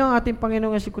po ninyo ang ating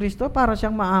Panginoong Jesucristo, para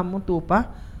siyang maamong tupa.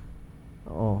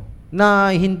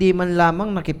 Na hindi man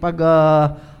lamang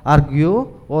nakipag-argue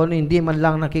o hindi man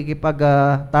lang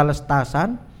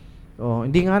nakikipag-talastasan,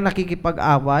 hindi nga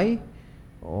nakikipag-away.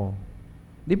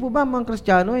 Di po ba mga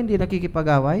Kristiyano hindi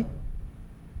nakikipag-away?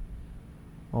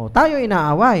 Tayo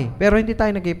inaaway, pero hindi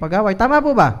tayo nakikipag-away. Tama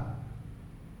po ba?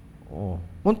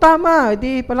 Kung tama,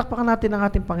 edi palakpakan natin ang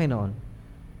ating Panginoon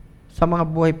sa mga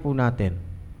buhay po natin.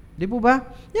 Di po ba?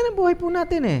 Yan ang buhay po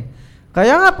natin eh.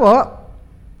 Kaya nga po,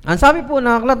 ang sabi po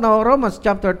ng aklat na Romans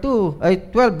chapter 12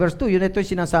 verse 2, yun ito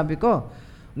yung sinasabi ko,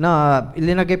 na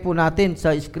ilinagay po natin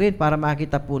sa screen para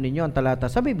makita po ninyo ang talata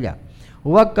sa Biblia.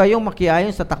 Huwag kayong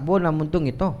makiayon sa takbo ng mundong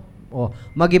ito.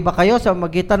 Mag-iba kayo sa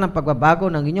magitan ng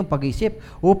pagbabago ng inyong pag-isip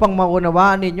upang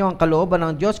maunawaan ninyo ang kalooban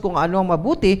ng Diyos, kung ano ang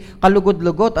mabuti,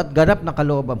 kalugod-lugot at ganap na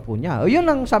kalooban po niya. Yun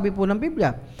ang sabi po ng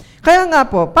Biblia. Kaya nga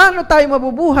po, paano tayo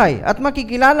mabubuhay at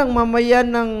makikilalang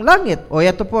mamayan ng langit?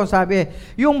 Ito po ang sabi,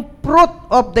 yung fruit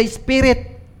of the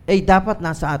Spirit ay dapat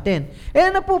nasa atin.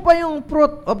 Ano po ba yung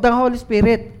fruit of the Holy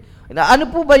Spirit? Ano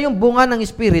po ba yung bunga ng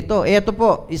Espiritu? Ito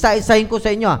po, isa-isahin ko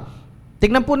sa inyo.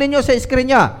 Tignan po ninyo sa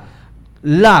screen niya.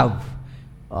 Love.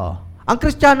 Ang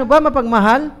Kristiyano ba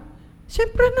mapagmahal?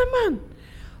 Siyempre naman.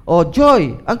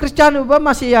 Joy. Ang Kristiyano ba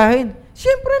masiyahin?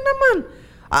 Siyempre naman.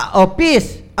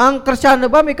 Peace. Ang Kristiyano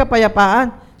ba may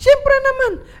kapayapaan? Siyempre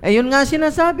naman. Yun nga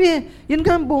sinasabi. Yun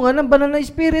nga ang bunga ng banal na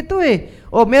Espiritu eh.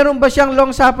 Meron ba siyang long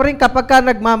suffering? Kapag ka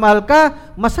nagmamahal ka,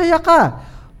 masaya ka.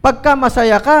 Pagka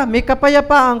masaya ka, may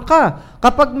kapayapaan ka.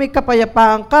 Kapag may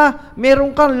kapayapaan ka, meron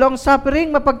kang long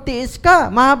suffering, mapagtiis ka.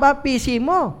 Mahaba ang PC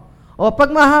mo.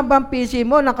 Pag mahaba ang PC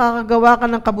mo, nakakagawa ka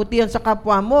ng kabutihan sa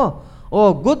kapwa mo.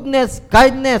 Goodness,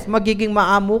 kindness, magiging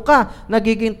maamo ka,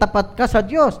 nagiging tapat ka sa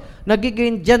Diyos,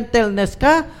 nagiging gentleness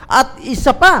ka, at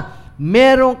isa pa,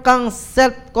 meron kang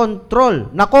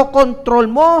self-control. Nakokontrol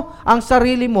mo ang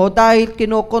sarili mo dahil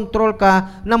kinokontrol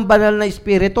ka ng banal na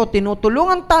Espiritu.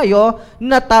 Tinutulungan tayo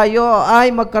na tayo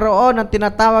ay magkaroon ng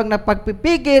tinatawag na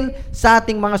pagpipigil sa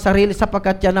ating mga sarili,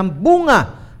 sapagkat yan ang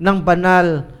bunga ng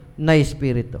banal na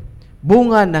Espiritu.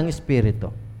 Bunga ng Espiritu.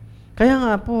 Kaya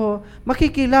nga po,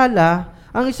 makikilala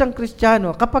ang isang Kristiyano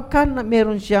kapag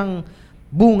meron siyang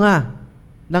bunga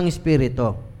ng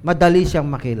Espiritu. Madali siyang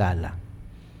makilala.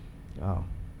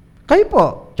 Kayo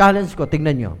po, challenge ko,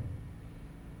 tingnan nyo.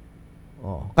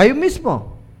 Kayo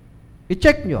mismo,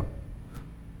 i-check nyo.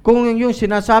 Kung yung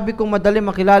sinasabi kong madali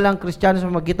makilala ang Kristiyano sa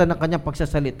magitan ng kanyang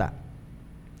pagsasalita.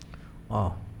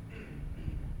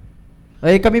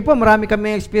 Kami po, marami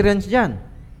kami experience dyan.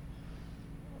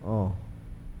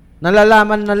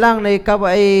 Nalalaman na lang na ikaw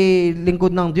ay lingkod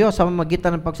ng Diyos sa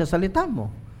pamamagitan ng pagsasalita mo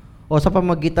o sa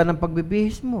pamamagitan ng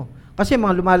pagbibihis mo. Kasi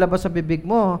mga lumalabas sa bibig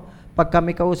mo, pag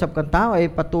kami kausap kang tao, ay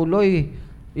patuloy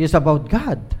is about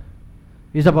God.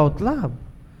 Is about love.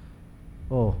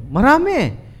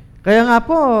 Marami. Kaya nga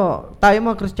po, tayo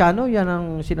mga Kristiyano, yan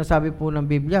ang sinasabi po ng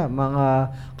Biblia,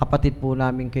 mga kapatid po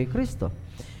namin kay Kristo.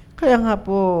 Kaya nga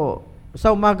po,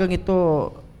 sa umagang ito,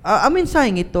 ang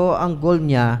mensaheng ito, ang goal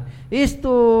niya is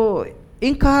to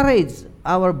encourage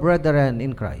our brethren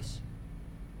in Christ.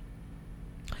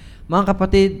 Mga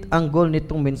kapatid, ang goal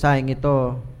nitong mensaheng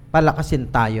ito, palakasin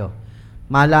tayo.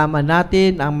 Malaman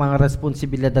natin ang mga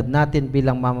responsibilidad natin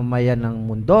bilang mamamayan ng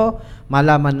mundo,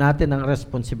 malaman natin ang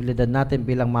responsibilidad natin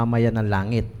bilang mamamayan ng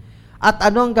langit. At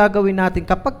ano ang gagawin natin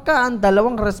kapag ang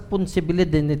dalawang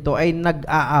responsibilidad nito ay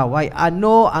nag-aaway?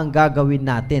 Ano ang gagawin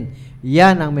natin?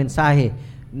 Yan ang mensahe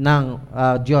ng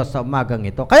Diyos sa umagang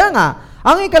ito. Kaya nga,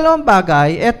 ang ikalawang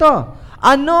bagay, eto,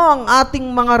 ano ang ating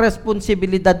mga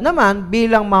responsibilidad naman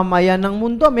bilang mamayan ng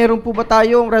mundo? Meron po ba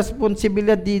tayong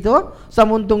responsibilidad dito sa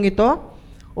mundong ito?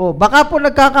 Baka po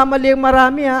nagkakamali ang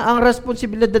marami ha. Ang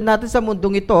responsibilidad natin sa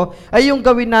mundong ito ay yung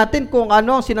gawin natin kung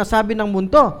ano ang sinasabi ng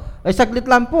mundo. Saglit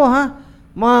lang po ha.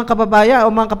 mga kababaya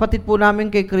o mga kapatid po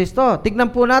namin kay Kristo. Tignan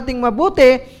po nating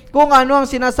mabuti kung ano ang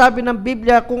sinasabi ng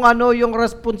Biblia, kung ano yung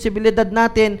responsibilidad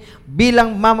natin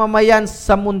bilang mamamayan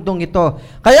sa mundong ito.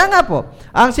 Kaya nga po,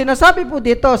 ang sinasabi po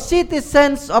dito,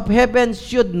 citizens of heaven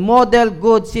should model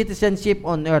good citizenship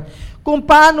on earth. Kung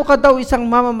paano ka daw isang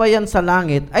mamamayan sa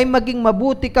langit, ay maging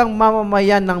mabuti kang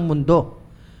mamamayan ng mundo.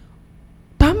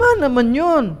 Tama naman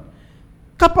yun.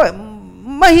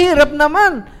 Mahirap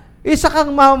naman. Isa kang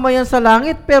mamamayan sa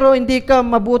langit pero hindi ka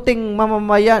mabuting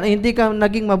mamamayan, hindi ka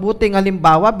naging mabuting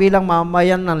halimbawa bilang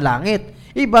mamamayan ng langit.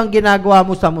 Ibang ginagawa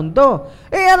mo sa mundo.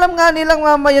 Alam nga nilang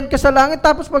mamamayan ka sa langit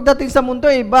tapos pagdating sa mundo,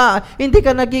 iba, hindi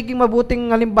ka nagiging mabuting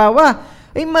halimbawa.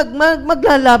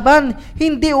 Maglalaban,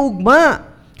 hindi ugma.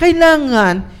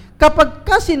 Kailangan, kapag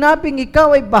ka sinabing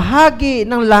ikaw ay bahagi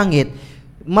ng langit,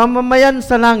 mamamayan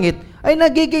sa langit, ay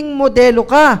nagiging modelo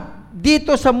ka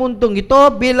dito sa mundong ito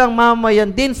bilang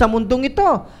mamayan din sa mundong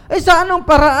ito. Sa anong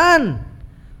paraan?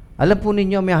 Alam po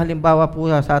ninyo, may halimbawa po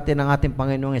sa atin ng ating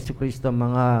Panginoong Jesucristo,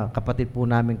 mga kapatid po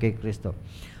namin kay Kristo.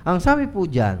 Ang sabi po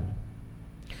dyan,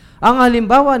 ang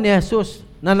halimbawa ni Jesus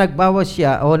na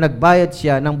nagbayad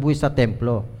siya ng buwis sa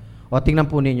templo. O tingnan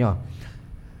po ninyo.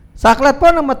 Sa aklat po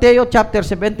ng Mateo chapter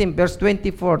 17 verse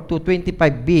 24 to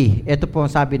 25b, ito po ang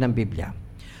sabi ng Biblia.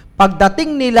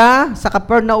 Pagdating nila sa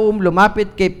Capernaum,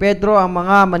 lumapit kay Pedro ang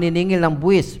mga maniningil ng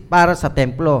buwis para sa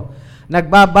templo.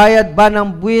 Nagbabayad ba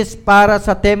ng buwis para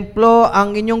sa templo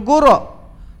ang inyong guro?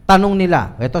 Tanong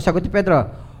nila. Ito sagot ni Pedro.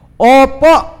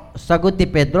 Opo, sagot ni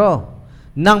Pedro,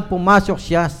 nang pumasok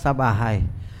siya sa bahay.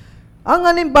 Ang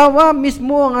halimbawa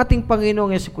mismo ang ating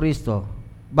Panginoong Jesucristo.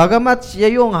 Bagamat siya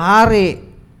yung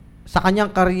hari sa kanyang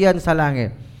kariyan sa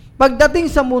langit. Pagdating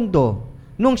sa mundo,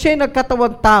 nung siya'y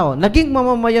nagkatawang tao, naging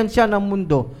mamamayan siya ng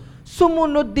mundo,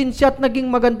 sumunod din siya at naging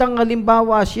magandang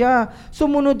halimbawa siya.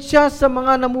 Sumunod siya sa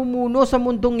mga namumuno sa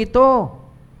mundong ito.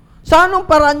 Sa anong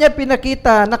paraan niya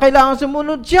pinakita na kailangan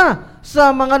sumunod siya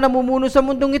sa mga namumuno sa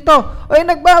mundong ito? Ay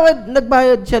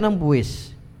nagbayad siya ng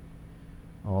buwis.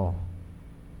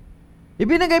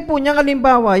 Ibinigay po niyang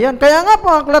halimbawa yan. Kaya nga po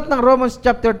ang aklat ng Romans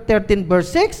chapter 13 verse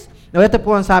 6, ito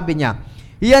po ang sabi niya,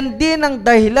 yan din ang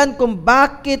dahilan kung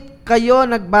bakit kayo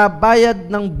nagbabayad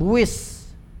ng buwis.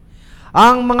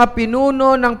 Ang mga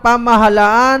pinuno ng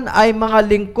pamahalaan ay mga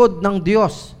lingkod ng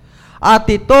Diyos. At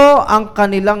ito ang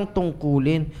kanilang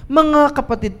tungkulin. Mga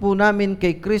kapatid po namin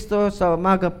kay Kristo sa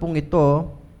umaga pong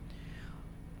ito,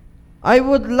 I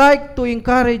would like to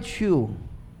encourage you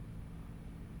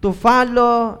to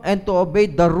follow and to obey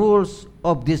the rules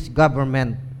of this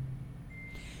government.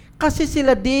 Kasi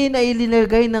sila din ay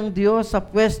ilinagay ng Diyos sa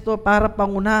pwesto para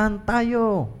pangunahan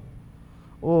tayo.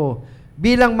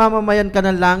 Bilang mamamayan ka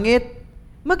ng langit,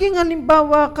 maging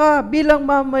halimbawa ka bilang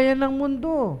mamamayan ng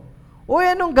mundo.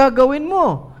 Anong gagawin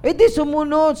mo? Di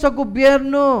sumunod sa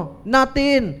gobyerno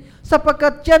natin.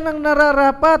 Sapagkat yan ang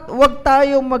nararapat, huwag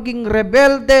tayong maging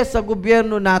rebelde sa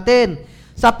gobyerno natin.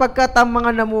 Sapagkat ang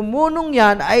mga namumunong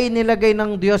yan ay nilagay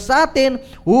ng Diyos sa atin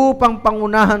upang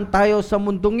pangunahan tayo sa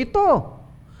mundong ito.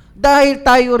 Dahil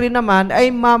tayo rin naman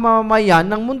ay mamamayan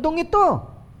ng mundong ito.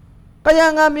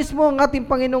 Kaya nga mismo ang ating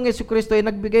Panginoong Jesucristo ay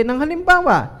nagbigay ng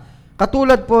halimbawa.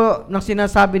 Katulad po ng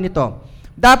sinasabi nito,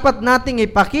 dapat nating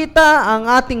ipakita ang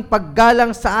ating paggalang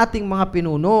sa ating mga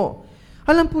pinuno.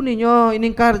 Alam po ninyo,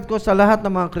 in-encourage ko sa lahat ng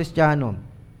mga Kristiyano.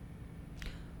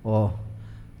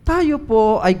 Tayo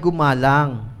po ay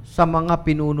gumalang sa mga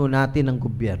pinuno natin ng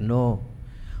gobyerno.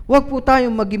 Huwag po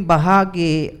tayong maging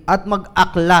bahagi at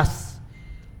mag-aklas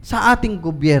sa ating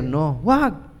gobyerno.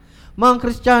 Huwag. Mga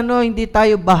Kristiyano, hindi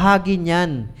tayo bahagi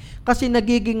niyan. Kasi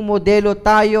nagiging modelo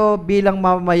tayo bilang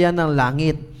mamamayan ng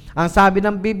langit. Ang sabi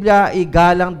ng Biblia,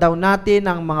 igalang daw natin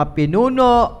ang mga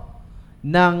pinuno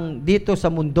dito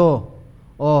sa mundo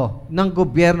ng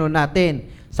gobyerno natin.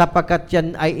 Sapagkat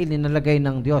yan ay ilinalagay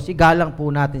ng Diyos. Igalang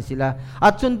po natin sila.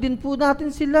 At sundin po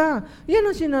natin sila. Yan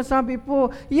ang sinasabi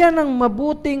po. Yan ang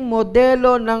mabuting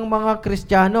modelo ng mga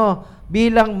Kristiyano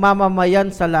bilang mamamayan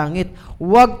sa langit.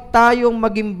 Huwag tayong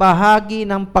maging bahagi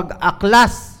ng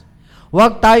pag-aklas.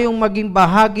 Huwag tayong maging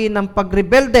bahagi ng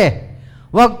pagrebelde.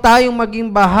 Huwag tayong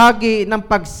maging bahagi ng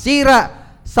pagsira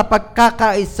sa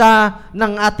pagkakaisa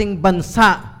ng ating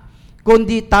bansa.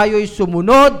 Kundi tayo'y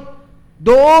sumunod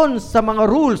doon sa mga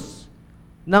rules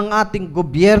ng ating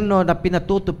gobyerno na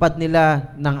pinatutupad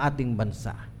nila ng ating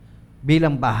bansa.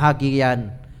 Bilang bahagi yan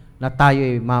na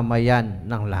tayo'y mamayan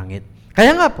ng langit.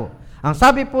 Kaya nga po, ang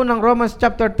sabi po ng Romans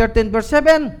chapter 13 verse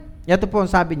 7, ito po ang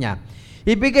sabi niya,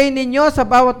 Ibigay ninyo sa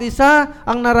bawat isa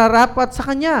ang nararapat sa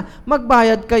kanya.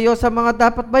 Magbayad kayo sa mga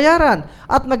dapat bayaran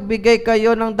at magbigay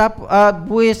kayo ng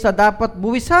buwis sa dapat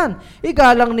buwisan.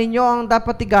 Igalang ninyo ang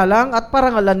dapat igalang at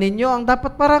parangalan ninyo ang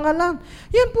dapat parangalan.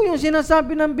 Yan po yung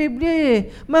sinasabi ng Biblia eh.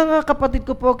 Mga kapatid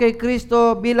ko po kay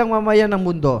Kristo bilang mamayan ng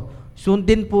mundo,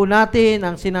 sundin po natin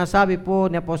ang sinasabi po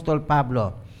ni Apostol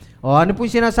Pablo. O ano po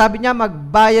yung sinasabi niya?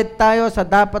 Magbayad tayo sa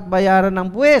dapat bayaran ng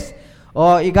buwis.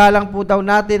 O igalang po daw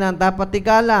natin ang dapat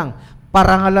igalang.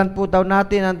 Parangalan po daw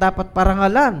natin ang dapat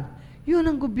parangalan. Yun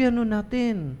ang gobyerno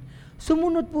natin.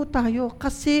 Sumunod po tayo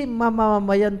kasi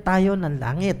mamamayan tayo ng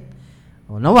langit.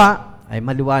 O nawa ay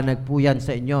maliwanag po yan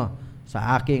sa inyo,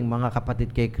 sa aking mga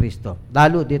kapatid kay Kristo.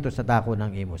 Lalo dito sa dako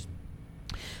ng Imus.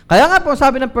 Kaya nga po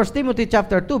sabi ng 1 Timothy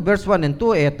chapter 2 verse 1 and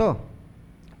 2, ito.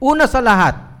 Una sa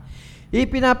lahat,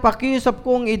 ipinapakiusap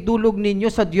kong idulog ninyo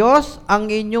sa Diyos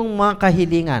ang inyong mga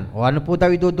kahilingan. O ano po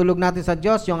daw idudulog natin sa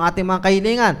Diyos? Yung ating mga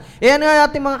kahilingan. Ano yung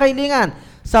ating mga kahilingan?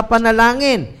 Sa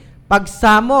panalangin,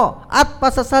 pagsamo, at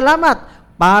pasasalamat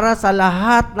para sa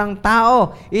lahat ng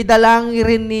tao. Idalangin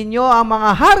rin ninyo ang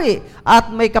mga hari at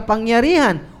may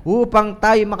kapangyarihan upang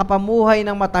tayo makapamuhay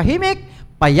ng matahimik,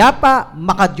 payapa,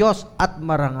 makadiyos at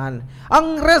marangal.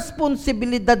 Ang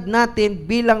responsibilidad natin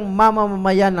bilang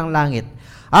mamamayan ng langit,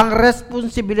 ang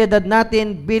responsibilidad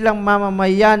natin bilang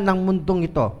mamamayan ng mundong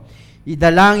ito.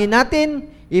 Idalangin natin,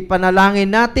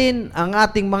 ipanalangin natin ang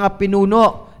ating mga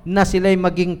pinuno na sila'y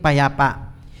maging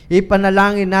payapa.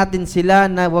 Ipanalangin natin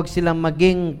sila na huwag silang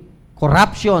maging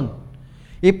corruption.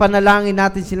 Ipanalangin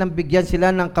natin silang bigyan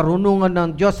sila ng karunungan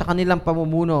ng Diyos sa kanilang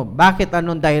pamumuno. Bakit?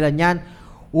 Anong dahilan yan?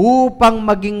 Upang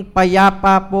maging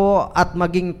payapa po at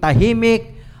maging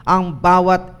tahimik ang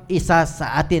bawat isa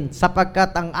sa atin,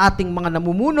 sapagkat ang ating mga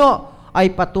namumuno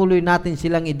ay patuloy natin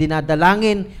silang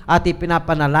idinadalangin at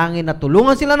ipinapanalangin na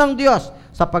tulungan sila ng Diyos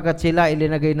sapagkat sila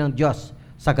ilinagay ng Diyos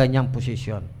sa ganyang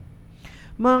posisyon.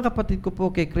 Mga kapatid ko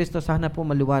po kay Kristo, sana po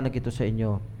maliwanag ito sa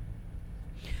inyo.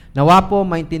 Nawa po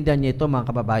maintindihan niyo ito, mga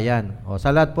kababayan. O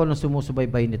sa lahat po ng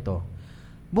sumusubaybay nito,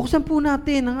 buksan po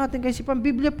natin ang ating kaisipan.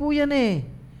 Biblia po yan eh.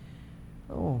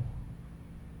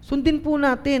 Sundin po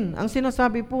natin ang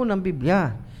sinasabi po ng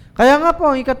Biblia. Kaya nga po,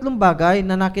 ang ikatlong bagay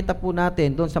na nakita po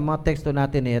natin doon sa mga teksto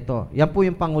natin ito, yan po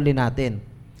yung panghuli natin.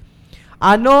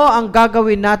 Ano ang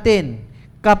gagawin natin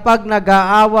kapag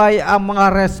nag-aaway ang mga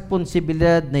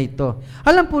responsibilidad na ito?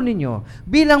 Alam po ninyo,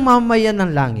 bilang mamamayan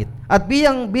ng langit at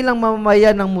bilang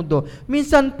mamamayan ng mundo,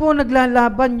 minsan po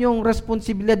naglalaban yung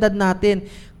responsibilidad natin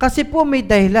kasi po may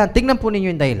dahilan. Tingnan po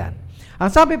ninyo yung dahilan.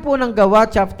 Ang sabi po ng Gawa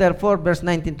chapter 4 verse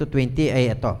 19 to 20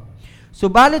 ay ito.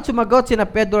 Subalit sumagot sina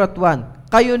Pedro at Juan,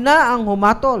 kayo na ang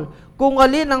humatol kung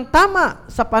alin ang tama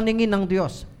sa paningin ng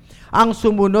Diyos. Ang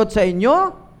sumunod sa inyo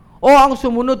o ang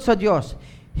sumunod sa Diyos?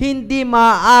 Hindi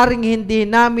maaaring hindi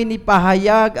namin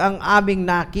ipahayag ang aming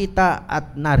nakita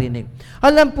at narinig.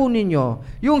 Alam po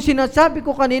ninyo, yung sinasabi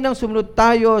ko kaninang sumunod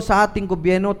tayo sa ating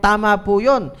gobyerno, tama po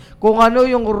yon. Kung ano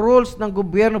yung rules ng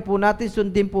gobyerno po natin,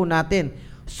 sundin po natin.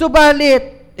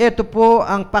 Subalit, ito po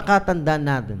ang pakatandaan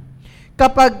natin.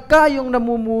 Kapag kayong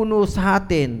namumuno sa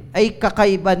atin ay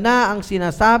kakaiba na ang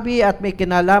sinasabi at may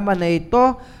kinalaman na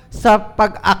ito sa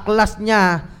pag-aklas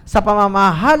niya sa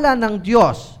pamamahala ng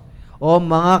Diyos. O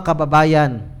mga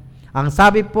kababayan, ang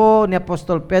sabi po ni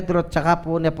Apostol Pedro at saka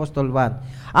po ni Apostol Juan,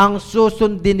 ang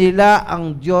susundin nila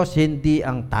ang Diyos, hindi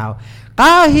ang tao.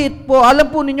 Kahit po,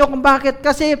 alam po ninyo kung bakit?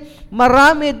 Kasi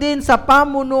marami din sa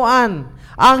pamunuan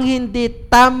ang hindi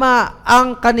tama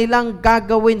ang kanilang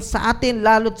gagawin sa atin,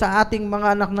 lalo't sa ating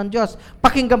mga anak ng Diyos.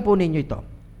 Pakinggan po ninyo ito.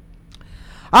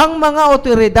 Ang mga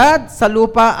otoridad sa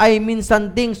lupa ay minsan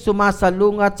ding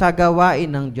sumasalungat sa gawain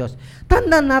ng Diyos.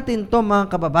 Tandaan natin to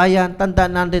mga kababayan,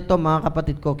 tandaan natin to mga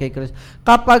kapatid ko kay Kristo.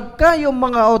 Kapag yung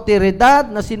mga otoridad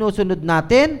na sinusunod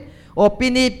natin o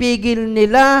pinipigil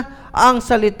nila ang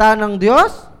salita ng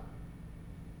Diyos,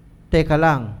 teka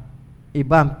lang,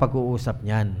 ibang pag-uusap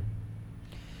niyan.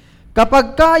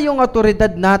 Kapag yung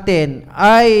otoridad natin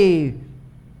ay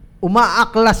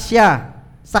umaaklas siya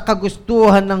sa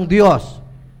kagustuhan ng Diyos,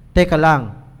 teka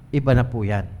lang, iba na po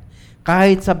yan.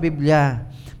 Kahit sa Biblia,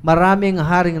 maraming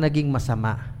haring naging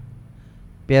masama,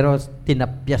 pero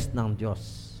tinapyas ng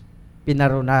Diyos.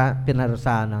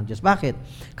 Pinarusahan ng Diyos. Bakit?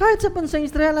 Kahit sa bansang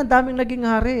Israel, ang daming naging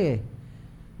hari eh.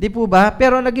 Di po ba?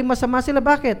 Pero naging masama sila.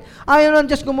 Bakit? Ayaw ng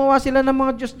Diyos, gumawa sila ng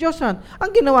mga Diyos-Diyosan.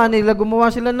 Ang ginawa nila, gumawa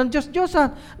sila ng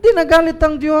Diyos-Diyosan. Di nagalit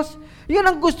ang Diyos. Yun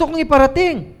ang gusto kong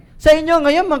iparating sa inyo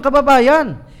ngayon, mga kababayan.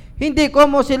 Hindi ko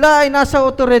mo sila ay nasa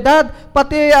otoridad,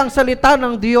 pati ang salita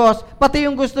ng Diyos, pati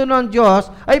yung gusto ng Diyos,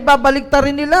 ay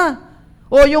babaliktarin nila.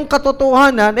 o yung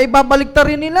katotohanan ay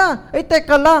babaliktarin nila. Ay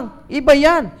teka lang, iba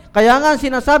yan. Kaya nga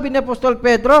sinasabi ni Apostol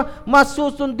Pedro, mas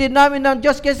susundin namin ng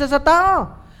Diyos kaysa sa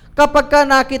tao. Kapag ka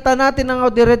nakita natin ang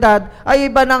autoridad,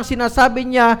 ay iba nang sinasabi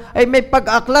niya ay may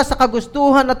pag-akla sa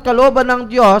kagustuhan at kalooban ng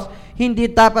Diyos, hindi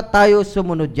dapat tayo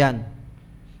sumunod yan.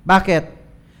 Bakit?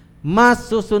 Mas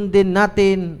susundin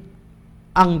natin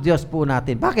ang Diyos po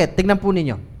natin. Bakit? Tingnan po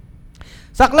ninyo.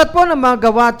 Sa aklat po ng mga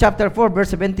Gawa, chapter 4,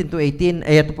 verse 17 to 18,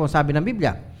 ay ito po ang sabi ng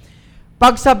Biblia.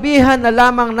 Pagsabihan na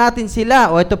lamang natin sila,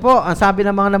 ito po ang sabi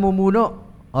ng mga namumuno.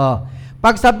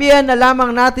 Pagsabihan na lamang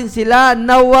natin sila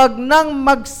na huwag nang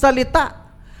magsalita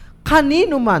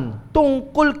kanino man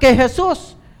tungkol kay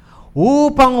Jesus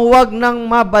upang huwag nang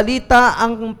mabalita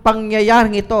ang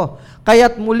pangyayaring ito.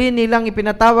 Kaya't muli nilang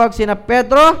ipinatawag sina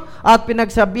Pedro at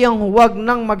pinagsabihang huwag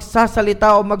nang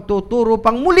magsasalita o magtuturo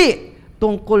pang muli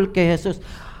tungkol kay Jesus.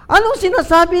 Anong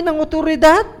sinasabi ng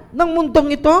otoridad ng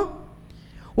mundong ito?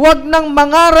 Huwag nang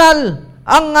mangaral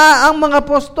ang mga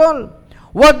apostol.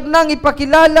 Huwag nang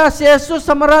ipakilala si Jesus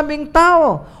sa maraming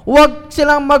tao. Huwag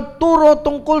silang magturo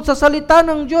tungkol sa salita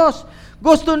ng Diyos.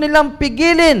 Gusto nilang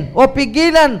pigilan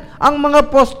ang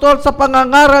mga apostol sa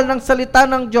pangangaral ng salita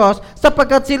ng Diyos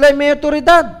sapagkat sila ay may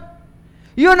otoridad.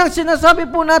 Yun ang sinasabi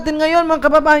po natin ngayon, mga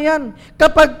kababayan.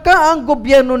 Kapag ka ang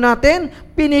gobyerno natin,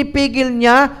 pinipigil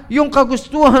niya yung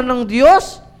kagustuhan ng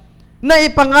Diyos na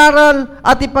ipangaral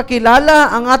at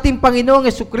ipakilala ang ating Panginoong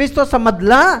Jesucristo sa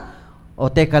madla,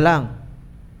 teka lang.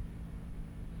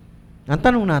 Ang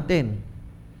tanong natin,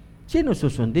 sino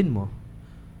susundin mo?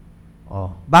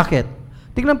 Bakit?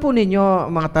 Tingnan po ninyo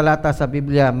mga talata sa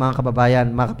Biblia, mga kababayan,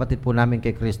 mga kapatid po namin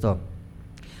kay Kristo.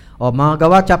 Mga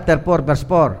Gawa chapter 4, verse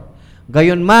 4.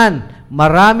 Gayunman,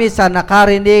 marami sa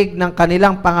nakarinig ng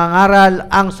kanilang pangangaral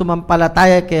ang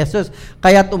sumampalataya kay Jesus.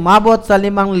 Kaya't umabot sa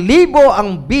 5,000 ang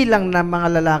bilang ng mga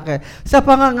lalaki. Sa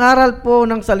pangangaral po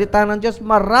ng salita ng Diyos,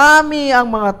 marami ang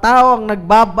mga tao ang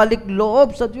nagbabalik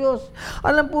loob sa Diyos.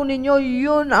 Alam po ninyo,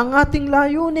 yun ang ating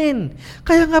layunin.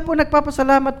 Kaya nga po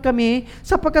nagpapasalamat kami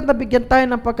sapagkat nabigyan tayo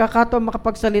ng pagkakataon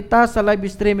makapagsalita sa live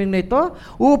streaming na ito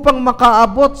upang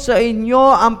makaabot sa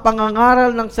inyo ang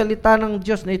pangangaral ng salita ng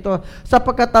Diyos na ito.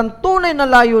 Sapagkat ang tunay na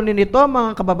layunin nito,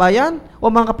 mga kababayan o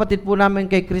mga kapatid po namin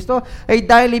kay Kristo, ay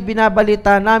dahil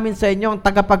binabalita namin sa inyo ang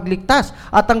tagapagligtas.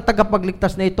 At ang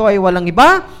tagapagligtas na ito ay walang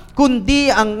iba, kundi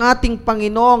ang ating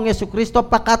Panginoong Jesucristo.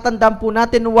 Pakatandaan po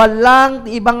natin, walang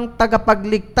ibang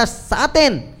tagapagligtas sa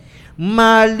atin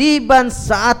maliban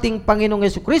sa ating Panginoong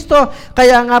Jesucristo.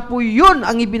 Kaya nga po yun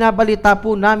ang ibinabalita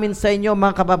po namin sa inyo,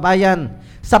 mga kababayan,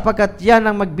 sapagkat yan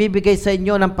ang magbibigay sa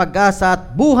inyo ng pag-asa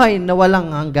at buhay na walang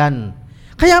hanggan.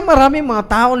 Kaya maraming mga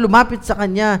tao lumapit sa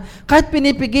Kanya. Kahit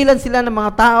pinipigilan sila ng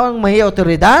mga taong may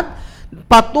otoridad,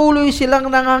 patuloy silang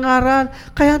nangangaral.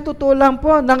 Kaya totoo lang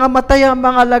po, nangamatay ang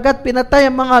mga alagad, pinatay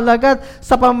ang mga alagad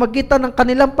sa pamagitan ng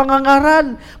kanilang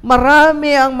pangangaral.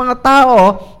 Marami ang mga tao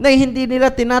na hindi nila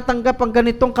tinatanggap ang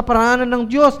ganitong kaparaanan ng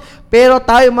Diyos. Pero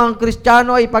tayo mga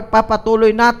Kristiyano ay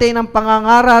pagpapatuloy natin ang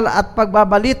pangangaral at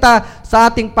pagbabalita sa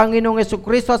ating Panginoong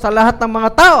Jesucristo sa lahat ng mga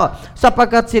tao,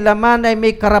 sapagkat sila man ay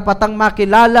may karapatang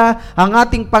makilala ang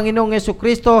ating Panginoong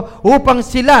Jesucristo upang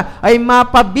sila ay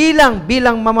mapabilang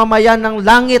bilang mamamayan ng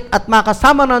langit at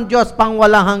makasama ng Diyos pang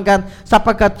walang hanggan,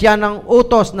 sapagkat yan ang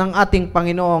utos ng ating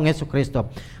Panginoong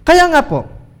Jesucristo. Kaya nga po,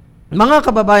 mga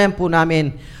kababayan po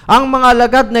namin, ang mga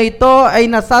alagad na ito ay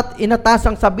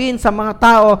inatasang sabihin sa mga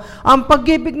tao ang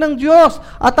pag-ibig ng Diyos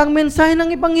at ang mensahe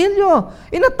ng Ebanghelyo.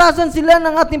 Inatasan sila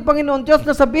ng ating Panginoon Diyos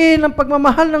na sabihin ang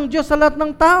pagmamahal ng Diyos sa lahat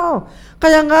ng tao.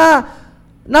 Kaya nga,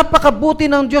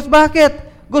 napakabuti ng Diyos. Bakit?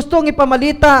 Gustong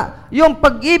ipamalita yung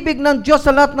pag-ibig ng Diyos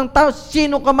sa lahat ng tao.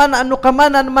 Sino ka man, ano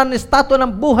man estado ng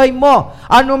buhay mo,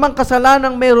 ano man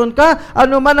kasalanang meron ka,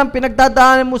 ano man ang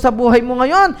pinagdadaanan mo sa buhay mo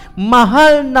ngayon,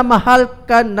 mahal na mahal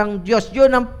ka ng Diyos. Yun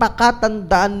ang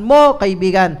pakatandaan mo,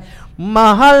 kaibigan.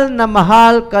 Mahal na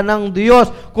mahal ka ng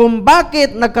Diyos. Kung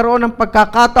bakit nagkaroon ng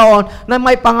pagkakataon na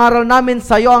may pangaral namin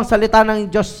sa iyo ang salita ng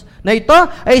Diyos na ito,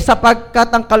 ay sapagkat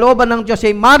ang kalooban ng Diyos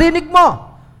ay marinig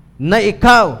mo na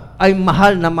ikaw ay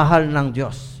mahal ng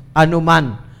Diyos,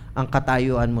 anuman ang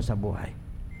katayuan mo sa buhay.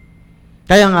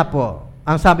 Kaya nga po,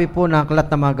 ang sabi po ng aklat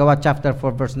ng mga Gawa, chapter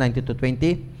 4, verse 19 to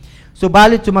 20,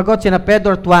 subalit sumagot sina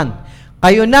Pedro at Juan,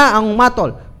 kayo na ang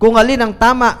umatol kung alin ang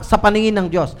tama sa paningin ng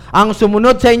Diyos, ang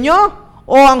sumunod sa inyo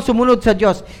o ang sumunod sa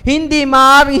Diyos. Hindi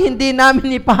maaaring hindi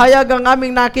namin ipahayag ang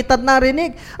aming nakita at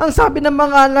narinig. Ang sabi ng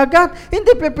mga alagad,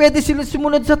 hindi pwede sila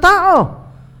sumunod sa tao.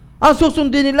 Ang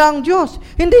susundin nila ang Diyos.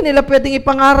 Hindi nila pwedeng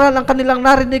ipangaral ang kanilang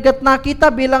narinig at nakita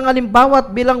bilang halimbawa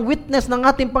at bilang witness ng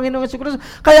ating Panginoong Jesucristo.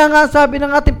 Kaya nga sabi ng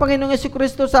ating Panginoong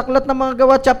Jesucristo sa aklat ng mga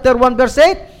Gawa, chapter 1, verse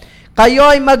 8, Kayo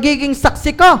ay magiging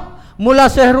saksi ko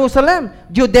mula sa Jerusalem,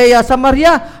 Judea,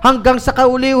 Samaria, hanggang sa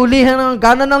kauli-ulihan ng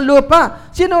gana ng lupa.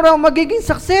 Sino raw magiging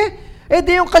saksi?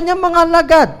 Di yung kanyang mga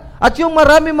alagad at yung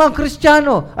marami mga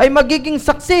Kristiyano ay magiging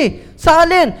saksi. Sa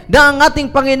alin? Na ang ating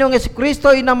Panginoong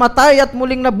Jesucristo ay namatay at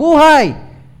muling nabuhay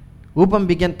upang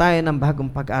bigyan tayo ng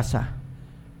bagong pag-asa.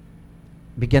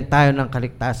 Bigyan tayo ng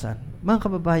kaligtasan. Mga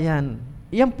kababayan,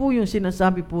 yan po yung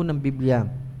sinasabi po ng Biblia.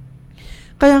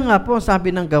 Kaya nga po, sabi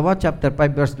ng Gawa, chapter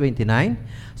 5, verse 29,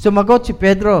 sumagot si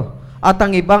Pedro at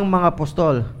ang ibang mga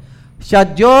apostol, sa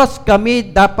Diyos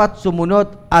kami dapat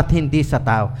sumunod at hindi sa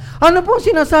tao. Ano po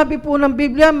sinasabi po ng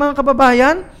Biblia, mga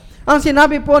kababayan? Ang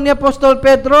sinabi po ni Apostol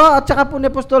Pedro at saka po ni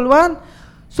Apostol Juan,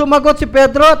 sumagot si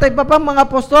Pedro at iba pang mga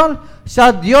apostol,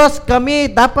 sa Diyos kami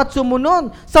dapat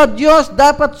sumunod. Sa Diyos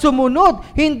dapat sumunod,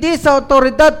 hindi sa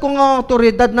otoridad. Kung ang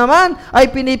otoridad naman ay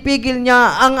pinipigil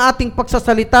niya ang ating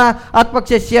pagsasalita at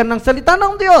pagsishare ng salita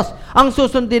ng Diyos. Ang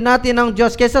susundin natin ng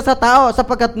Diyos kaysa sa tao,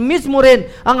 sapagkat mismo rin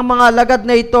ang mga alagad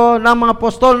na ito, ng mga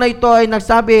apostol na ito ay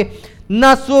nagsabi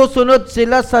na susunod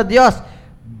sila sa Diyos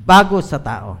bago sa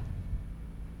tao.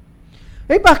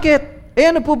 Bakit?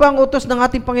 Ano po ba ang utos ng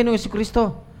ating Panginoong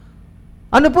Jesucristo?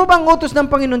 Ano po ba ang utos ng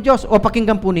Panginoon Diyos? O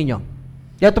pakinggan po ninyo.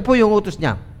 Ito po yung utos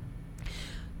niya.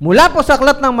 Mula po sa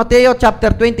aklat ng Mateo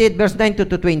chapter 28 verse 9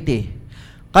 to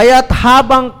 20. Kaya't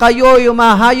habang kayo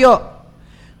yumahayo,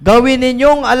 gawin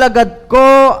ninyong alagad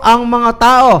ko ang mga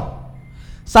tao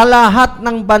sa lahat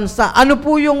ng bansa. Ano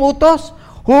po yung utos?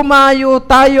 Humayo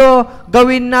tayo,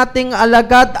 gawin nating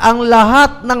alagad ang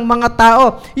lahat ng mga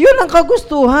tao. Yun ang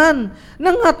kagustuhan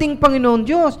ng ating Panginoon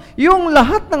Diyos. Yung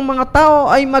lahat ng mga tao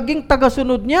ay maging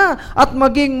tagasunod niya at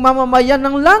maging mamamayan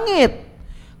ng langit.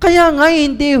 Kaya nga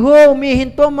hindi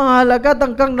humihinto mga alagad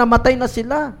hanggang namatay na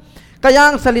sila. Kaya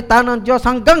ang salita ng Diyos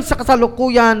hanggang sa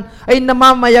kasalukuyan ay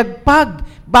namamayagpag.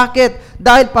 Bakit?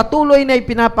 Dahil patuloy na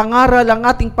ipinapangaral ang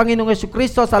ating Panginoong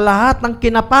Jesucristo sa lahat ng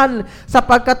kinapal,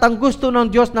 sapagkat ang gusto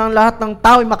ng Diyos na ang lahat ng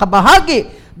tao ay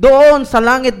makabahagi doon sa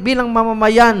langit bilang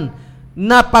mamamayan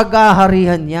na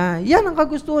pag-aharihan niya. Yan ang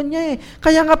kagustuhan niya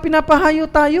Kaya nga pinapahayo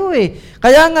tayo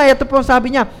Kaya nga ito po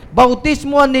sabi niya,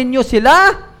 bautismuhan ninyo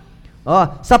sila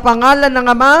sa pangalan ng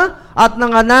Ama at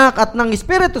ng Anak at ng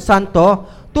Espiritu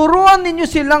Santo. Turuan ninyo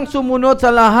silang sumunod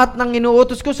sa lahat ng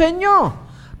inuutos ko sa inyo.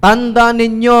 Tandaan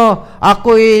ninyo,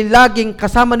 ako'y laging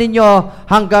kasama ninyo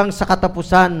hanggang sa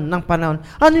katapusan ng panahon.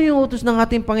 Ano yung utos ng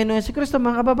ating Panginoon Jesucristo,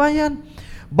 mga kababayan?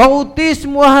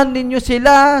 Bautismuhan ninyo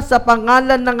sila sa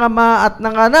pangalan ng Ama at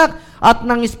ng Anak at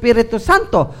ng Espiritu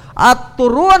Santo, at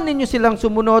turuan ninyo silang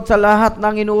sumunod sa lahat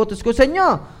ng inuutos ko sa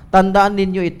inyo. Tandaan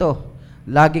ninyo ito,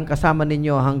 laging kasama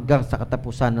ninyo hanggang sa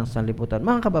katapusan ng sanlibutan.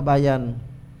 Mga kababayan,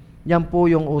 yan po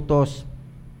yung utos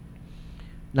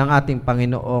ng ating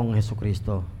Panginoong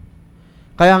Jesucristo.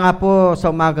 Kaya nga po sa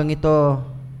umagang ito,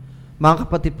 mga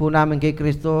kapatid po namin kay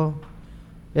Kristo,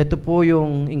 ito po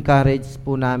yung encourage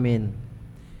po namin.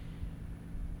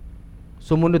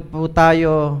 Sumunod po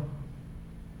tayo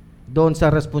doon sa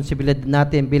responsibilidad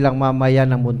natin bilang mamayan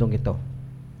ng mundong ito.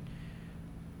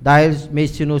 Dahil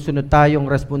may sinusunod tayong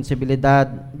responsibilidad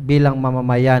bilang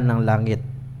mamamayan ng langit.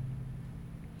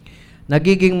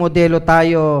 Nagiging modelo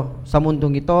tayo sa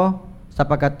mundong ito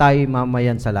sapagkat tayo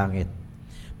mamayan sa langit.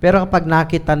 Pero kapag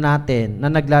nakita natin na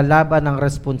naglalaban ang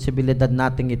responsibilidad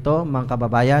natin ito, mga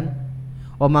kababayan,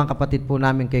 o mga kapatid po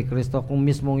namin kay Kristo, kung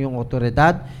mismong yung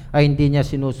otoridad ay hindi niya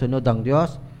sinusunod ang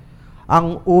Diyos,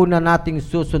 ang una nating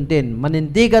susundin,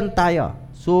 manindigan tayo,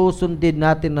 susundin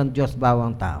natin ng Diyos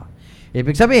bawang tao.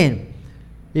 Ibig sabihin,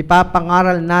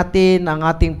 ipapangaral natin ang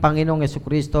ating Panginoong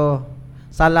Jesucristo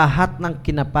sa lahat ng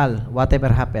kinapal,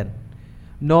 whatever happen.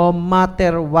 No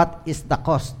matter what is the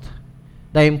cost,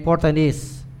 the important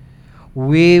is,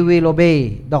 we will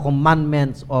obey the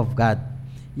commandments of God.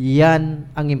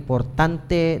 Yan ang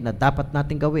importante na dapat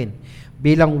natin gawin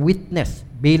bilang witness,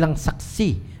 bilang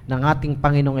saksi ng ating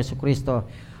Panginoong Jesucristo,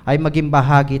 ay maging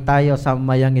bahagi tayo sa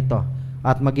mamayang ito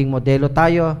at maging modelo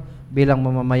tayo bilang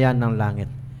mamamayan ng langit.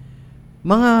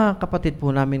 Mga kapatid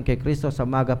po namin kay Kristo, sa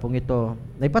umaga pong ito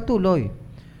ay patuloy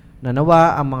na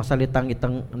nawa ang mga salitang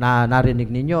itang na narinig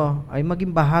ninyo ay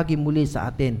maging bahagi muli sa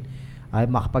atin, ay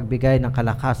makapagbigay ng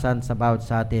kalakasan sa bawat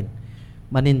sa atin.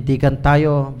 Manindigan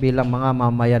tayo bilang mga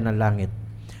mamayan ng langit.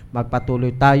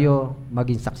 Magpatuloy tayo,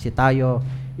 maging saksi tayo,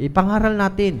 ipangaral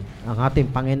natin ang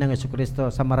ating Panginoong Jesucristo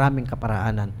sa maraming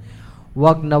kaparaanan.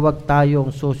 Huwag na huwag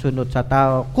tayong susunod sa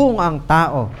tao kung ang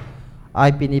tao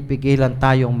ay pinipigilan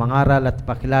tayong mangaral at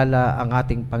pakilala ang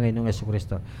ating Panginoong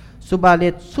Jesucristo.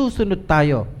 Subalit, susunod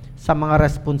tayo sa mga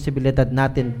responsibilidad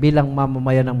natin bilang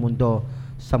mamamayan ng mundo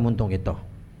sa mundong ito.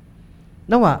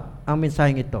 Nawa, ang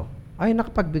mensaheng ito ay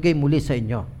nakapagbigay muli sa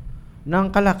inyo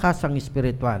ng kalakasang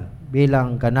espiritual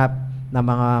bilang ganap na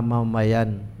mga mamamayan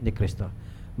ni Kristo.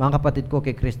 Mga kapatid ko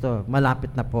kay Kristo, malapit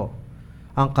na po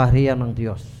ang kaharian ng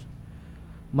Diyos.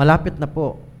 Malapit na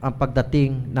po ang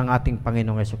pagdating ng ating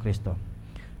Panginoong Jesucristo.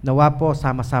 Nawa po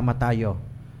sama-sama tayo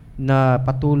na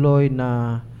patuloy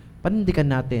na panindigan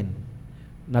natin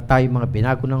na tayo mga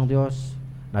binago ng Diyos,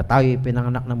 na tayo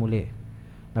pinanganak na muli,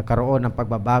 nagkaroon ng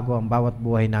pagbabago ang bawat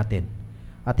buhay natin,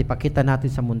 at ipakita natin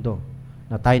sa mundo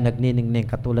na tayo nagniningning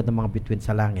katulad ng mga bituin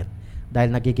sa langit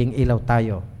dahil nagiging ilaw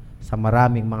tayo sa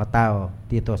maraming mga tao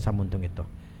dito sa mundong ito.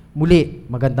 Muli,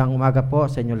 magandang umaga po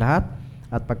sa inyo lahat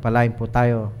at pagpalain po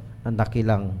tayo ng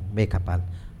dakilang may kapal.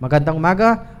 Magandang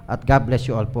umaga at God bless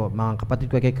you all po, mga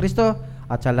kapatid ko kay Kristo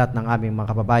at sa lahat ng aming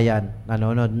mga kababayan na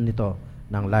nanonood nito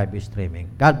ng live streaming.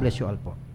 God bless you all po.